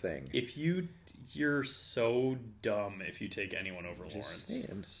is a thing. if you're so dumb if you take anyone over Lawrence.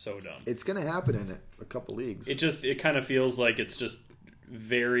 saying. So dumb. It's going to happen in a couple leagues. It kind of feels like it's just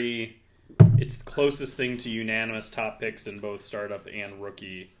it's the closest thing to unanimous top picks in both startup and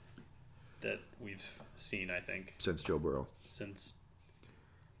rookie that we've seen, I think, Since Joe Burrow. since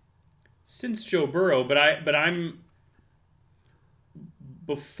Joe Burrow. But I'm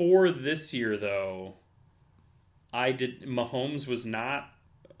before this year though. Mahomes was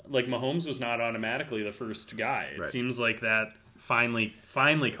not automatically the first guy. It Right. seems like that finally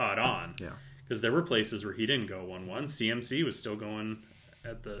caught on. Yeah. Because there were places where he didn't go 1-1. CMC was still going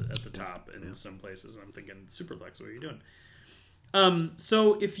at the top in some places. I'm thinking, Superflex, what are you doing?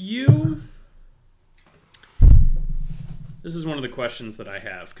 So if you... This is one of the questions that I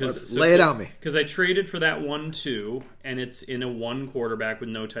have. Lay it on me. Because I traded for that 1-2, and it's in a 1 quarterback with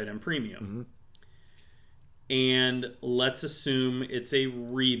no tight end premium. Mm-hmm. And let's assume it's a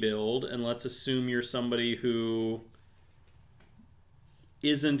rebuild, and let's assume you're somebody who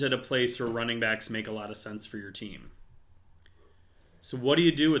isn't at a place where running backs make a lot of sense for your team. So what do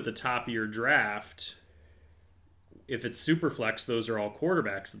you do at the top of your draft? If it's Superflex, those are all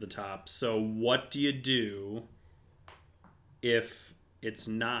quarterbacks at the top. So what do you do if it's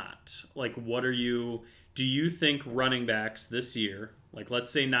not? Like, do you think running backs this year, like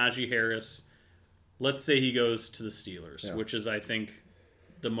let's say Najee Harris, let's say he goes to the Steelers, which is, I think,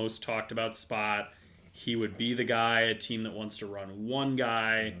 the most talked about spot. He would be the guy, a team that wants to run one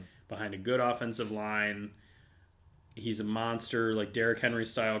guy behind a good offensive line. He's a monster, like Derrick Henry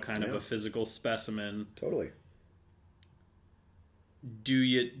style, kind of a physical specimen. Totally. Do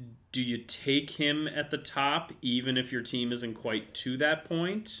do you take him at the top even if your team isn't quite to that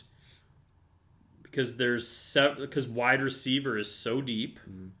point? Because because wide receiver is so deep.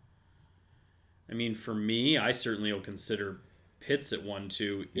 Mm-hmm. I mean, for me, I certainly will consider Pitts at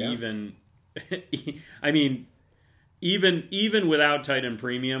 1-2, even. I mean, even without tight end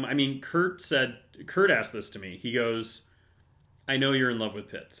premium. I mean, Kurt asked this to me. He goes, "I know you're in love with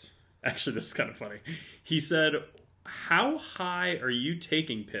Pitts." Actually, this is kind of funny. He said, "How high are you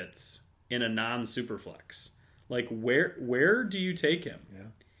taking Pitts in a non-superflex? Like, where do you take him?" Yeah.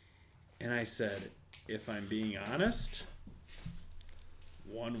 And I said, if I'm being honest,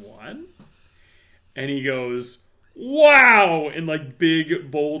 1-1. And he goes, "Wow!" in like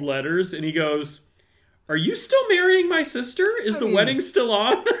big, bold letters. And he goes, "Are you still marrying my sister? Is the wedding still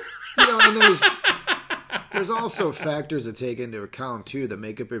on?" And there's also factors to take into account, too, the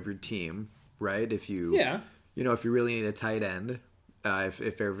makeup of your team, right? If you, if you really need a tight end,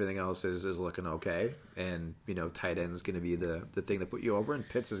 if everything else is looking okay, and, tight end is going to be the thing that put you over, and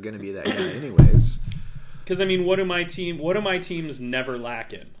Pitts is going to be that guy anyways. Because, I mean, what do my teams never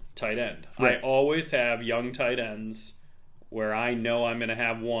lack in? Tight end. Right. I always have young tight ends where I know I'm going to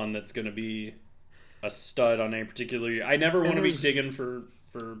have one that's going to be a stud on a particular year. I never want to be digging for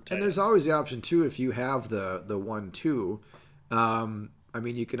tight and there's ends. Always the option, too, if you have the 1-2. I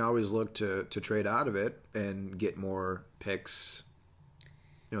mean, you can always look to trade out of it and get more picks.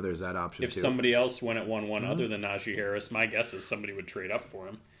 There's that option, if too. Somebody else went at 1-1 other than Najee Harris, my guess is somebody would trade up for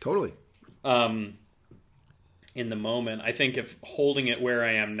him. Totally. In the moment, I think if holding it where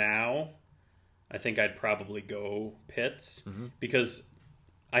I am now, I think I'd probably go Pitts because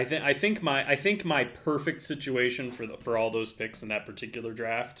I think my perfect situation for all those picks in that particular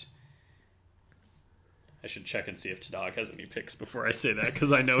draft. I should check and see if Tadag has any picks before I say that,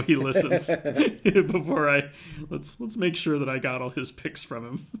 because I know he listens. Let's make sure that I got all his picks from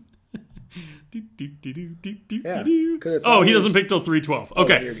him. He doesn't pick till 3:12.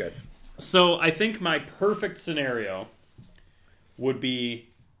 Okay, you're good. So I think my perfect scenario would be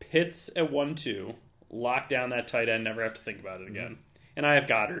Pitts at 1-2, lock down that tight end, never have to think about it again. And I have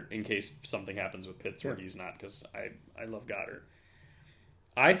Goddard in case something happens with Pitts where he's not, because I love Goddard.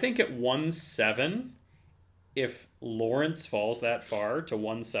 I think at 1-7, if Lawrence falls that far to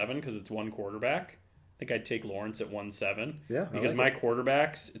 1-7 because it's one quarterback, I think I'd take Lawrence at 1-7. Yeah, because my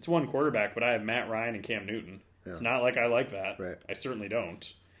quarterbacks, it's one quarterback, but I have Matt Ryan and Cam Newton. Yeah. It's not like I like that. Right. I certainly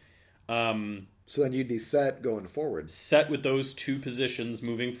don't. So then you'd be set going forward. Set with those two positions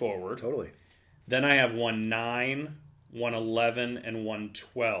moving forward. Totally. Then I have 1-9, 1-11, and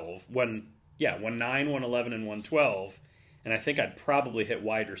 1-12. 1-9, 1-11, and 1-12. And I think I'd probably hit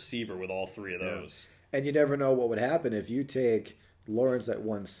wide receiver with all three of those. And you never know what would happen if you take Lawrence at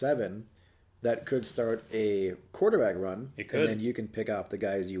 1-7. That could start a quarterback run. It could. And then you can pick off the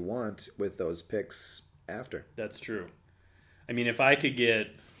guys you want with those picks after. That's true. I mean, if I could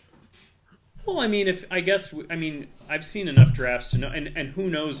get... Well, I mean, I've seen enough drafts to know, and who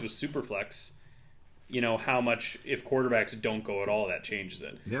knows with Superflex, how much, if quarterbacks don't go at all, that changes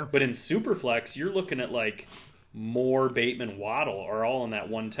it. Yeah. But in Superflex, you're looking at like Moore, Bateman, Waddle are all in that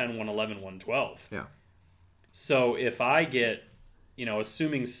 110, 111, 112. Yeah. So if I get,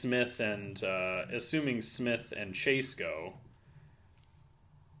 assuming Smith and Chase go,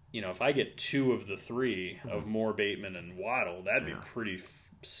 if I get two of the three of Moore, Bateman, and Waddle, that'd be pretty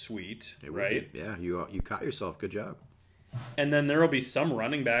sweet, right? Yeah, you caught yourself. Good job. And then there will be some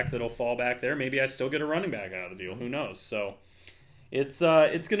running back that'll fall back there. Maybe I still get a running back out of the deal. Who knows? So it's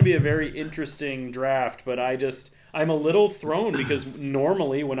going to be a very interesting draft. But I'm a little thrown because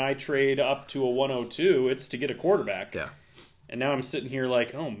normally when I trade up to a 102, it's to get a quarterback. Yeah. And now I'm sitting here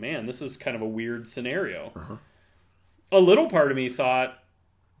like, oh man, this is kind of a weird scenario. A little part of me thought,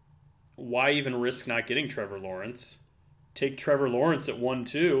 why even risk not getting Trevor Lawrence? Take Trevor Lawrence at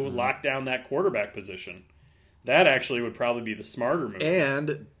 1-2, lock down that quarterback position. That actually would probably be the smarter move.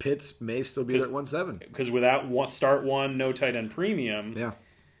 And Pitts may still be at 1-7. Because without start one, no tight end premium. Yeah.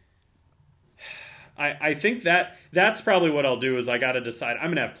 I think that's probably what I'll do is I got to decide.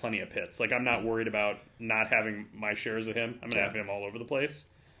 I'm going to have plenty of Pitts. Like, I'm not worried about not having my shares of him. I'm going to have him all over the place.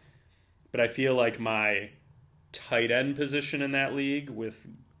 But I feel like my tight end position in that league with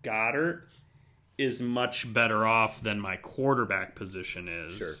Goddard is much better off than my quarterback position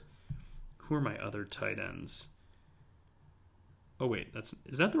is. Sure. Who are my other tight ends? Oh wait,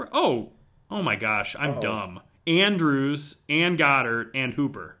 is that the oh my gosh, I'm dumb. Andrews and Goddard and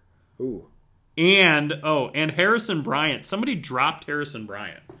Hooper. Ooh. And Harrison Bryant. Somebody dropped Harrison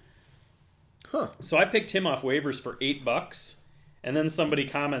Bryant. Huh. So I picked him off waivers for $8, and then somebody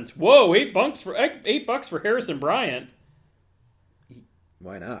comments, "Whoa, $8 for Harrison Bryant."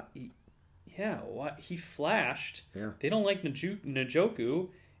 Why not? Yeah, what he flashed. Yeah. They don't like Njoku,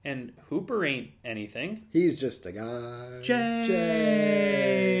 and Hooper ain't anything. He's just a guy. Jake.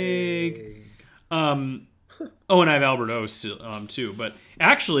 Oh, and I have Albert O too. But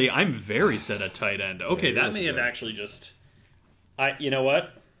actually, I'm very set at tight end. Okay, Yeah, that may have good. actually just. You know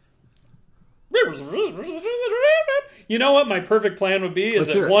what? You know what my perfect plan would be is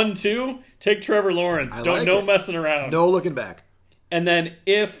Let's hear at it. 1-2, take Trevor Lawrence. I Don't like no it. messing around. No looking back. And then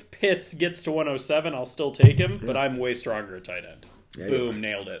if Pitts gets to 107, I'll still take him, but I'm way stronger at tight end. Yeah, you Boom,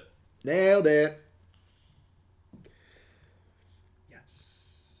 nailed it. Nailed it.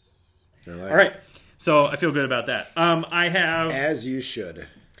 Yes. I like All it. right. So I feel good about that. I have, As you should.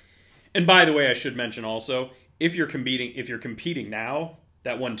 and by the way, I should mention also, if you're competing now,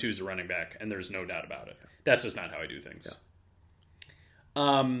 that 1-2 is a running back, and there's no doubt about it. That's just not how I do things.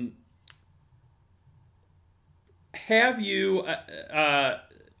 Have you?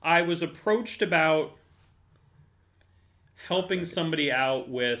 I was approached about helping somebody out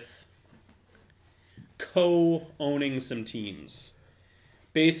with co-owning some teams.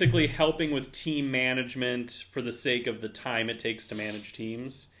 Basically helping with team management for the sake of the time it takes to manage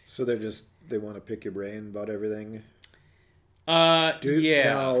teams. So they want to pick your brain about everything. Yeah.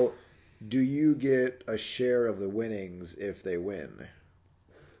 Now, do you get a share of the winnings if they win?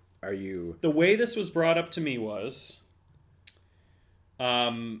 Are you? The way this was brought up to me was,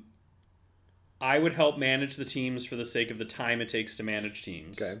 I would help manage the teams for the sake of the time it takes to manage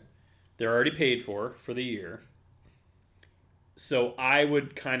teams. Okay. They're already paid for the year. So I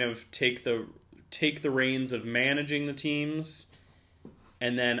would kind of take the reins of managing the teams,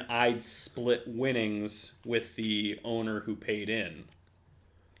 and then I'd split winnings with the owner who paid in.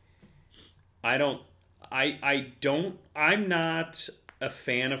 I'm not a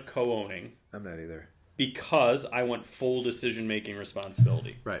fan of co-owning I'm not either. because I want full decision-making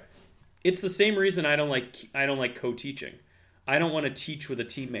responsibility. Right. It's the same reason I don't like co-teaching. I don't want to teach with a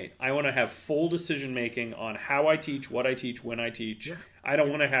teammate. I want to have full decision making on how I teach, what I teach, when I teach. Yeah. I don't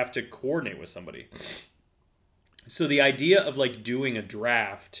want to have to coordinate with somebody. So the idea of like doing a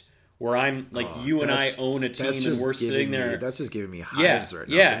draft where I'm like you and I own a team and we're sitting there. That's just giving me Yeah, hives right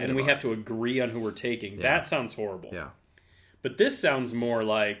now. yeah, thinking and we about have to agree on who we're taking. Yeah. That sounds horrible. it. Yeah. But this sounds more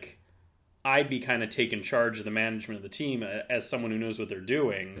like I'd be kind of taking charge of the management of the team as someone who knows what they're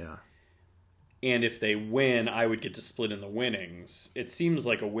doing. Yeah. And if they win, I would get to split in the winnings. It seems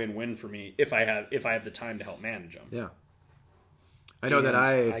like a win-win for me if I have the time to help manage them. Yeah. I know that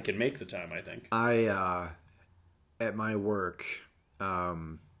And I can make the time, I think. at my work,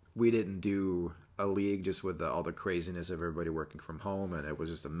 we didn't do a league just with all the craziness of everybody working from home, and it was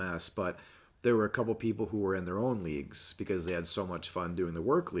just a mess. But there were a couple people who were in their own leagues because they had so much fun doing the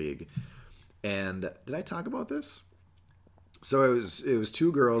work league. And did I talk about this? So it was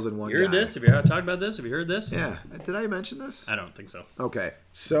two girls and one You heard guy. this? Have you talked about this? Have you heard this? Yeah. Did I mention this? I don't think so. Okay.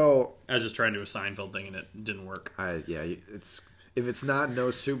 So I was just trying to do a Seinfeld thing and it didn't work. it's if it's not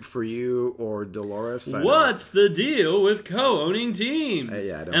No Soup for You or Dolores. I don't- What's the deal with co-owning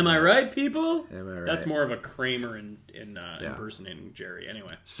teams? I don't Am I know. right, people? Am I right? That's more of a Kramer in impersonating Jerry.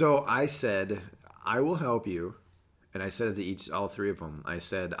 Anyway. So I said, I will help you. And I said it to all three of them. I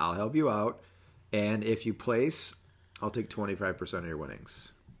said, I'll help you out. And if you place, I'll take 25% of your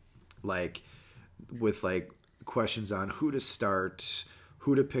winnings. Like, with like questions on who to start,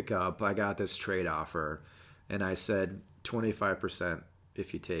 who to pick up. I got this trade offer. And I said 25%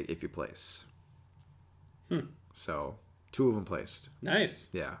 if you place. So 2 of them placed. Nice.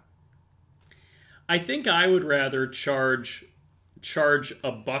 Yeah. I think I would rather charge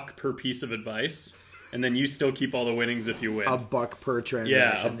 $1 per piece of advice, and then you still keep all the winnings if you win. $1 per transaction.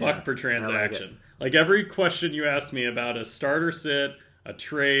 Yeah, $1 per I like transaction. it. Like every question you ask me about a starter sit, a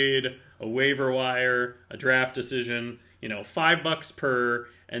trade, a waiver wire, a draft decision, $5 per,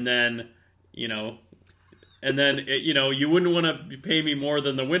 and then, you wouldn't want to pay me more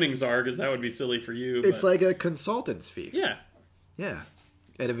than the winnings are because that would be silly for you. It's but, like a consultant's fee. yeah, Yeah.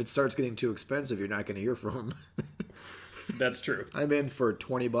 And if it starts getting too expensive, you're not going to hear from them. that's true. I'm in for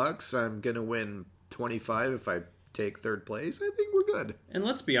 $20. I'm going to win 25 if I take third place. I think we're good. And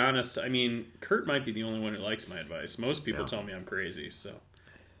let's be honest, I mean, Kurt might be the only one who likes my advice. Most people Yeah. tell me I'm crazy, so.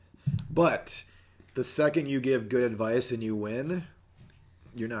 But the second you give good advice and you win,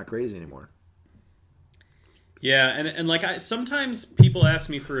 you're not crazy anymore. Yeah, and sometimes people ask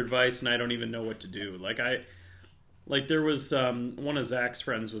me for advice and I don't even know what to do. Like there was one of Zach's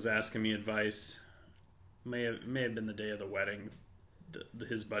friends was asking me advice. May have been the day of the wedding.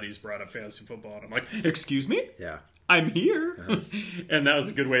 His buddies brought up fantasy football, and I'm like, "Excuse me, Yeah. I'm here," and that was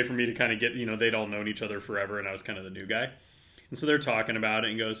a good way for me to kind of get they'd all known each other forever, and I was kind of the new guy. And so they're talking about it,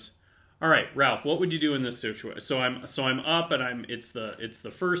 and he goes, "All right, Ralph, what would you do in this situation?" So I'm up, and it's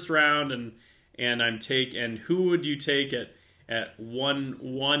the first round, and and who would you take at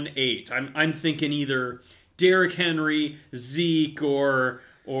 1-8? I'm thinking either Derrick Henry, Zeke, or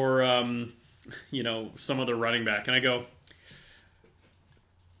some other running back. And I go,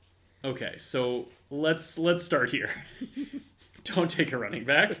 okay, so let's start here. Don't take a running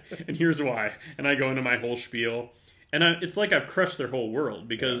back, and here's why. And I go into my whole spiel, and it's like I've crushed their whole world,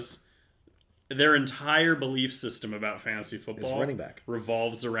 because their entire belief system about fantasy football running back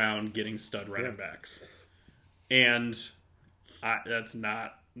revolves around getting stud running backs. And that's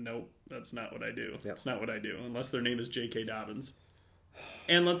not what I do. That's not what I do, unless their name is J.K. Dobbins.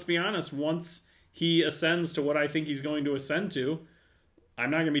 And let's be honest, once he ascends to what I think he's going to ascend to, I'm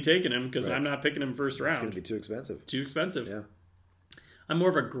not going to be taking him, because I'm not picking him first round. It's going to be too expensive. Too expensive. Yeah. I'm more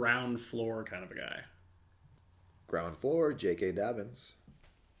of a ground floor kind of a guy. Ground floor, J.K. Dobbins.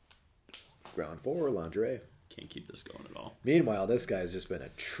 Ground floor, Landry. Can't keep this going at all. Meanwhile, this guy's just been a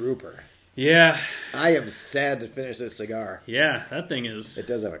trooper. Yeah. I am sad to finish this cigar. Yeah, that thing is... It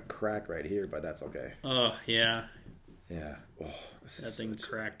does have a crack right here, but that's okay. Oh, yeah. Yeah. Oh, that thing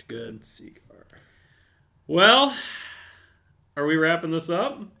cracked good. Cigar. Well, are we wrapping this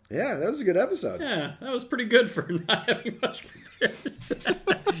up? Yeah, that was a good episode. Yeah, that was pretty good for not having much prepared.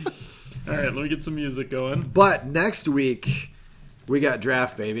 All right, let me get some music going. But next week... we got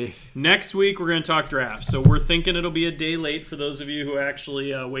draft, baby. Next week, we're going to talk draft. So we're thinking it'll be a day late for those of you who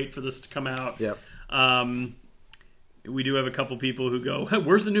actually wait for this to come out. Yep. We do have a couple people who go, hey,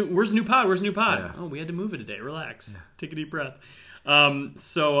 where's the new pod? Where's the new pod? Yeah. Oh, we had to move it today. Relax. Yeah. Take a deep breath.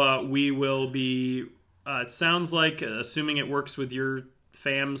 So we will be, it sounds like, assuming it works with your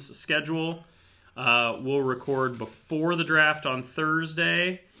fam's schedule, we'll record before the draft on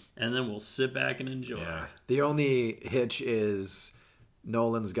Thursday, and then we'll sit back and enjoy. Yeah. The only hitch is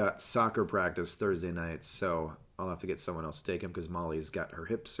Nolan's got soccer practice Thursday night, so I'll have to get someone else to take him, because Molly's got her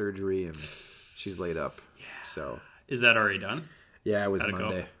hip surgery and she's laid up. Yeah. So is that already done? Yeah, it was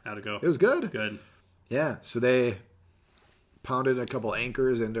Monday. How'd it go? It was good. Good. Yeah. So they pounded a couple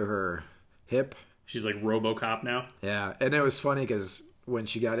anchors into her hip. She's like RoboCop now. Yeah, and it was funny because when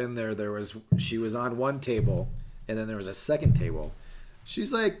she got in there, she was on one table, and then there was a second table.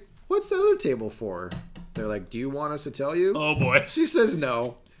 She's like, "What's the other table for?" They're like, "Do you want us to tell you?" Oh, boy. She says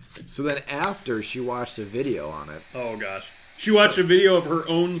no. So then after she watched a video on it. Oh, gosh. She watched a video of her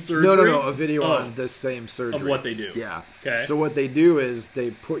own surgery? No. A video on the same surgery. Of what they do. Yeah. Okay. So what they do is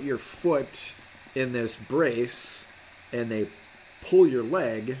they put your foot in this brace and they pull your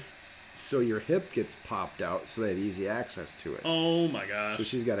leg so your hip gets popped out so they have easy access to it. Oh, my gosh. So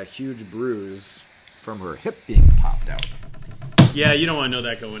she's got a huge bruise from her hip being popped out. Yeah, you don't want to know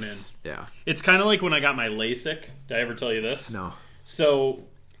that going in. Yeah. It's kind of like when I got my LASIK. Did I ever tell you this? No. So,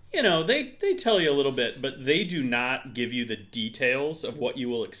 they tell you a little bit, but they do not give you the details of what you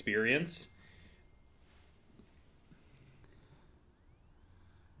will experience.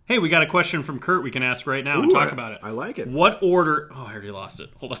 Hey, we got a question from Kurt we can ask right now and talk about it. I like it. What order... Oh, I already lost it.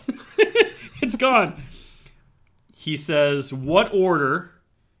 Hold on. It's gone. He says, what order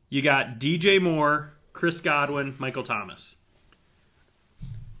you got DJ Moore, Chris Godwin, Michael Thomas?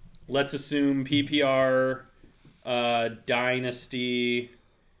 Let's assume PPR, Dynasty,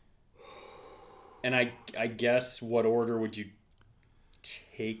 and I guess what order would you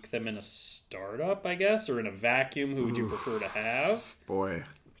take them in a startup, I guess, or in a vacuum? Who would you prefer to have? Boy.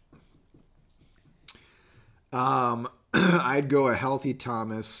 I'd go a healthy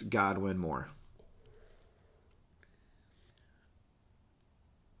Thomas, Godwin, Moore.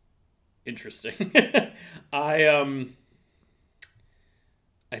 Interesting.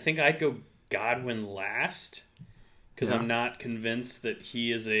 I think I'd go Godwin last, because I'm not convinced that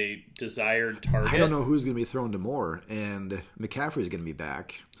he is a desired target. I don't know who's going to be thrown to Moore, and McCaffrey's going to be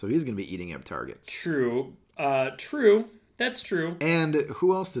back, so he's going to be eating up targets. True. That's true. And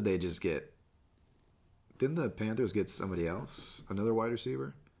who else did they just get? Didn't the Panthers get somebody else? Another wide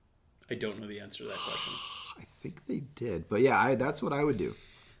receiver? I don't know the answer to that question. I think they did. But yeah, that's what I would do.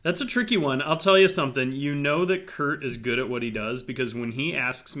 That's a tricky one. I'll tell you something. You know that Kurt is good at what he does, because when he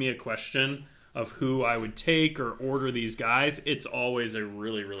asks me a question of who I would take or order these guys, it's always a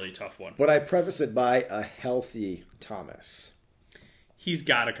really, really tough one. But I preface it by a healthy Thomas. He's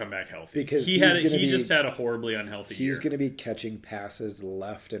got to come back healthy. Because he just had a horribly unhealthy year. He's going to be catching passes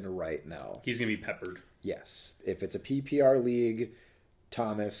left and right now. He's going to be peppered. Yes. If it's a PPR league,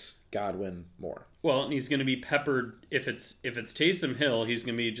 Thomas, Godwin, Moore. Well, and he's going to be peppered. If it's Taysom Hill, he's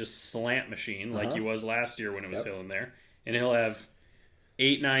going to be just slant machine like he was last year when it was Hill in there. And he'll have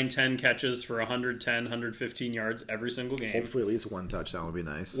 8, 9, 10 catches for 110, 115 yards every single game. Hopefully at least one touchdown would be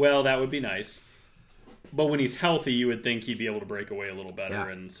nice. Well, that would be nice. But when he's healthy, you would think he'd be able to break away a little better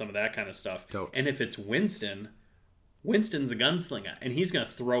and some of that kind of stuff. Totes. And if it's Winston's a gunslinger, and he's going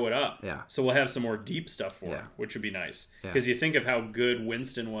to throw it up. Yeah. So we'll have some more deep stuff for him, which would be nice. Because you think of how good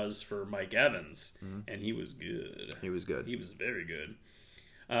Winston was for Mike Evans, and he was good. He was good. He was very good.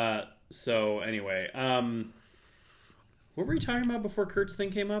 So anyway, what were you talking about before Kurt's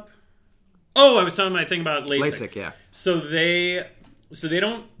thing came up? Oh, I was talking my thing about LASIK. LASIK, yeah. So they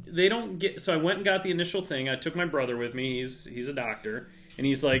don't get. So I went and got the initial thing. I took my brother with me. He's a doctor, and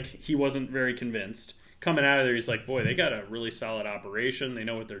he's like, he wasn't very convinced. Coming out of there, he's like, boy, they got a really solid operation. They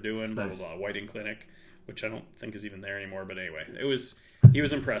know what they're doing. Blah blah blah. Whiting Clinic, which I don't think is even there anymore. But anyway, he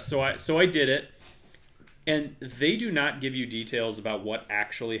was impressed. So I did it, and they do not give you details about what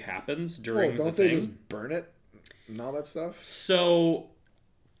actually happens during the thing. Don't they just burn it and all that stuff? So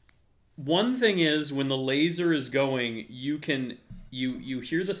one thing is when the laser is going, you can. You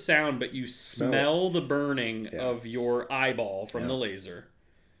hear the sound, but you smell the burning of your eyeball from the laser.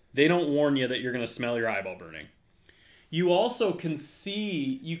 They don't warn you that you're going to smell your eyeball burning. You also can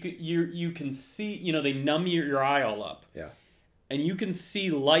see you can see, they numb your eye all up. Yeah. And you can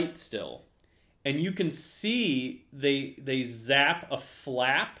see light still. And you can see they zap a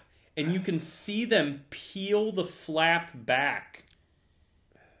flap, and you can see them peel the flap back.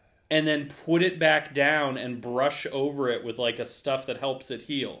 And then put it back down and brush over it with like a stuff that helps it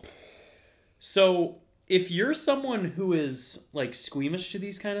heal. So if you're someone who is like squeamish to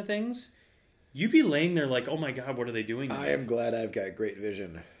these kind of things, you'd be laying there like, oh my God, what are they doing to me? I am glad I've got great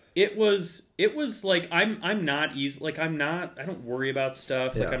vision. It was like, I'm not easy. Like I don't worry about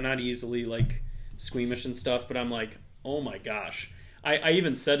stuff. Like I'm not easily like squeamish and stuff, but I'm like, oh my gosh. I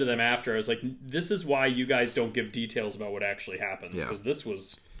even said to them after, I was like, this is why you guys don't give details about what actually happens, because this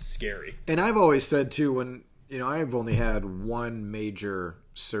was scary. And I've always said, too, when, I've only had one major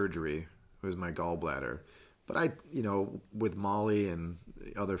surgery. It was my gallbladder. But I, with Molly and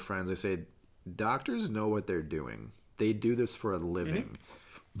other friends, I say, doctors know what they're doing. They do this for a living.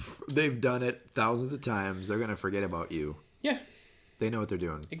 Mm-hmm. They've done it thousands of times. They're going to forget about you. Yeah. They know what they're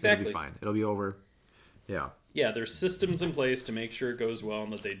doing. Exactly. It'll be fine. It'll be over. Yeah. Yeah, there's systems in place to make sure it goes well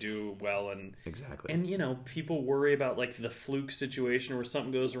and that they do well. And exactly. And, people worry about, like, the fluke situation where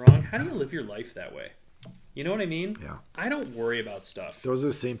something goes wrong. How do you live your life that way? You know what I mean? Yeah. I don't worry about stuff. Those are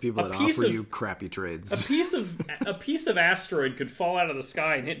the same people that offer you crappy trades. A piece of asteroid could fall out of the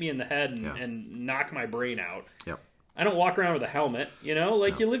sky and hit me in the head and knock my brain out. Yep. I don't walk around with a helmet, You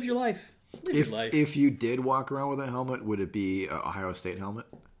live your life. Your life. If you did walk around with a helmet, would it be an Ohio State helmet?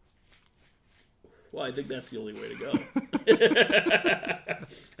 Well, I think that's the only way to go.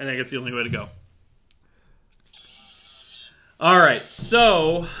 I think it's the only way to go. All right,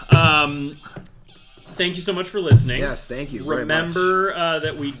 so thank you so much for listening. Yes, thank you very much. Remember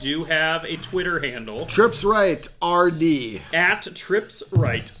that we do have a Twitter handle. Trips Right RD. At Trips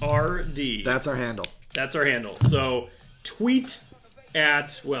Right RD. That's our handle. That's our handle. So tweet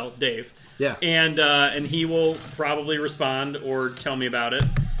at, Dave. Yeah. And he will probably respond or tell me about it.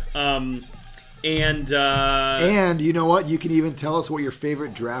 And you know what? You can even tell us what your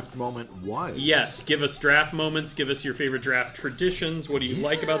favorite draft moment was. Yes, give us draft moments. Give us your favorite draft traditions. What do you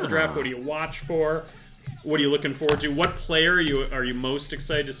like about the draft? What do you watch for? What are you looking forward to? What player are you most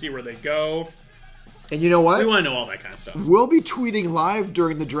excited to see where they go? And you know what? We want to know all that kind of stuff. We'll be tweeting live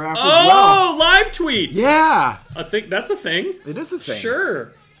during the draft as well. Oh, live tweets! Yeah. I think that's a thing. It is a thing.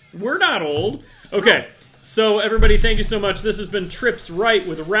 Sure. We're not old. Okay. So, everybody, thank you so much. This has been Trips Right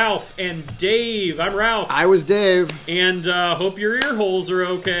with Ralph and Dave. I'm Ralph. I was Dave. And hope your ear holes are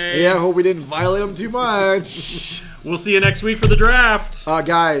okay. Yeah, hope we didn't violate them too much. We'll see you next week for the draft.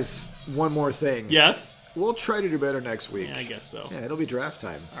 Guys, one more thing. Yes? We'll try to do better next week. Yeah, I guess so. Yeah, it'll be draft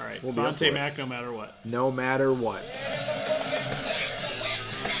time. All right. We'll Vontae Mack no matter what. No matter what.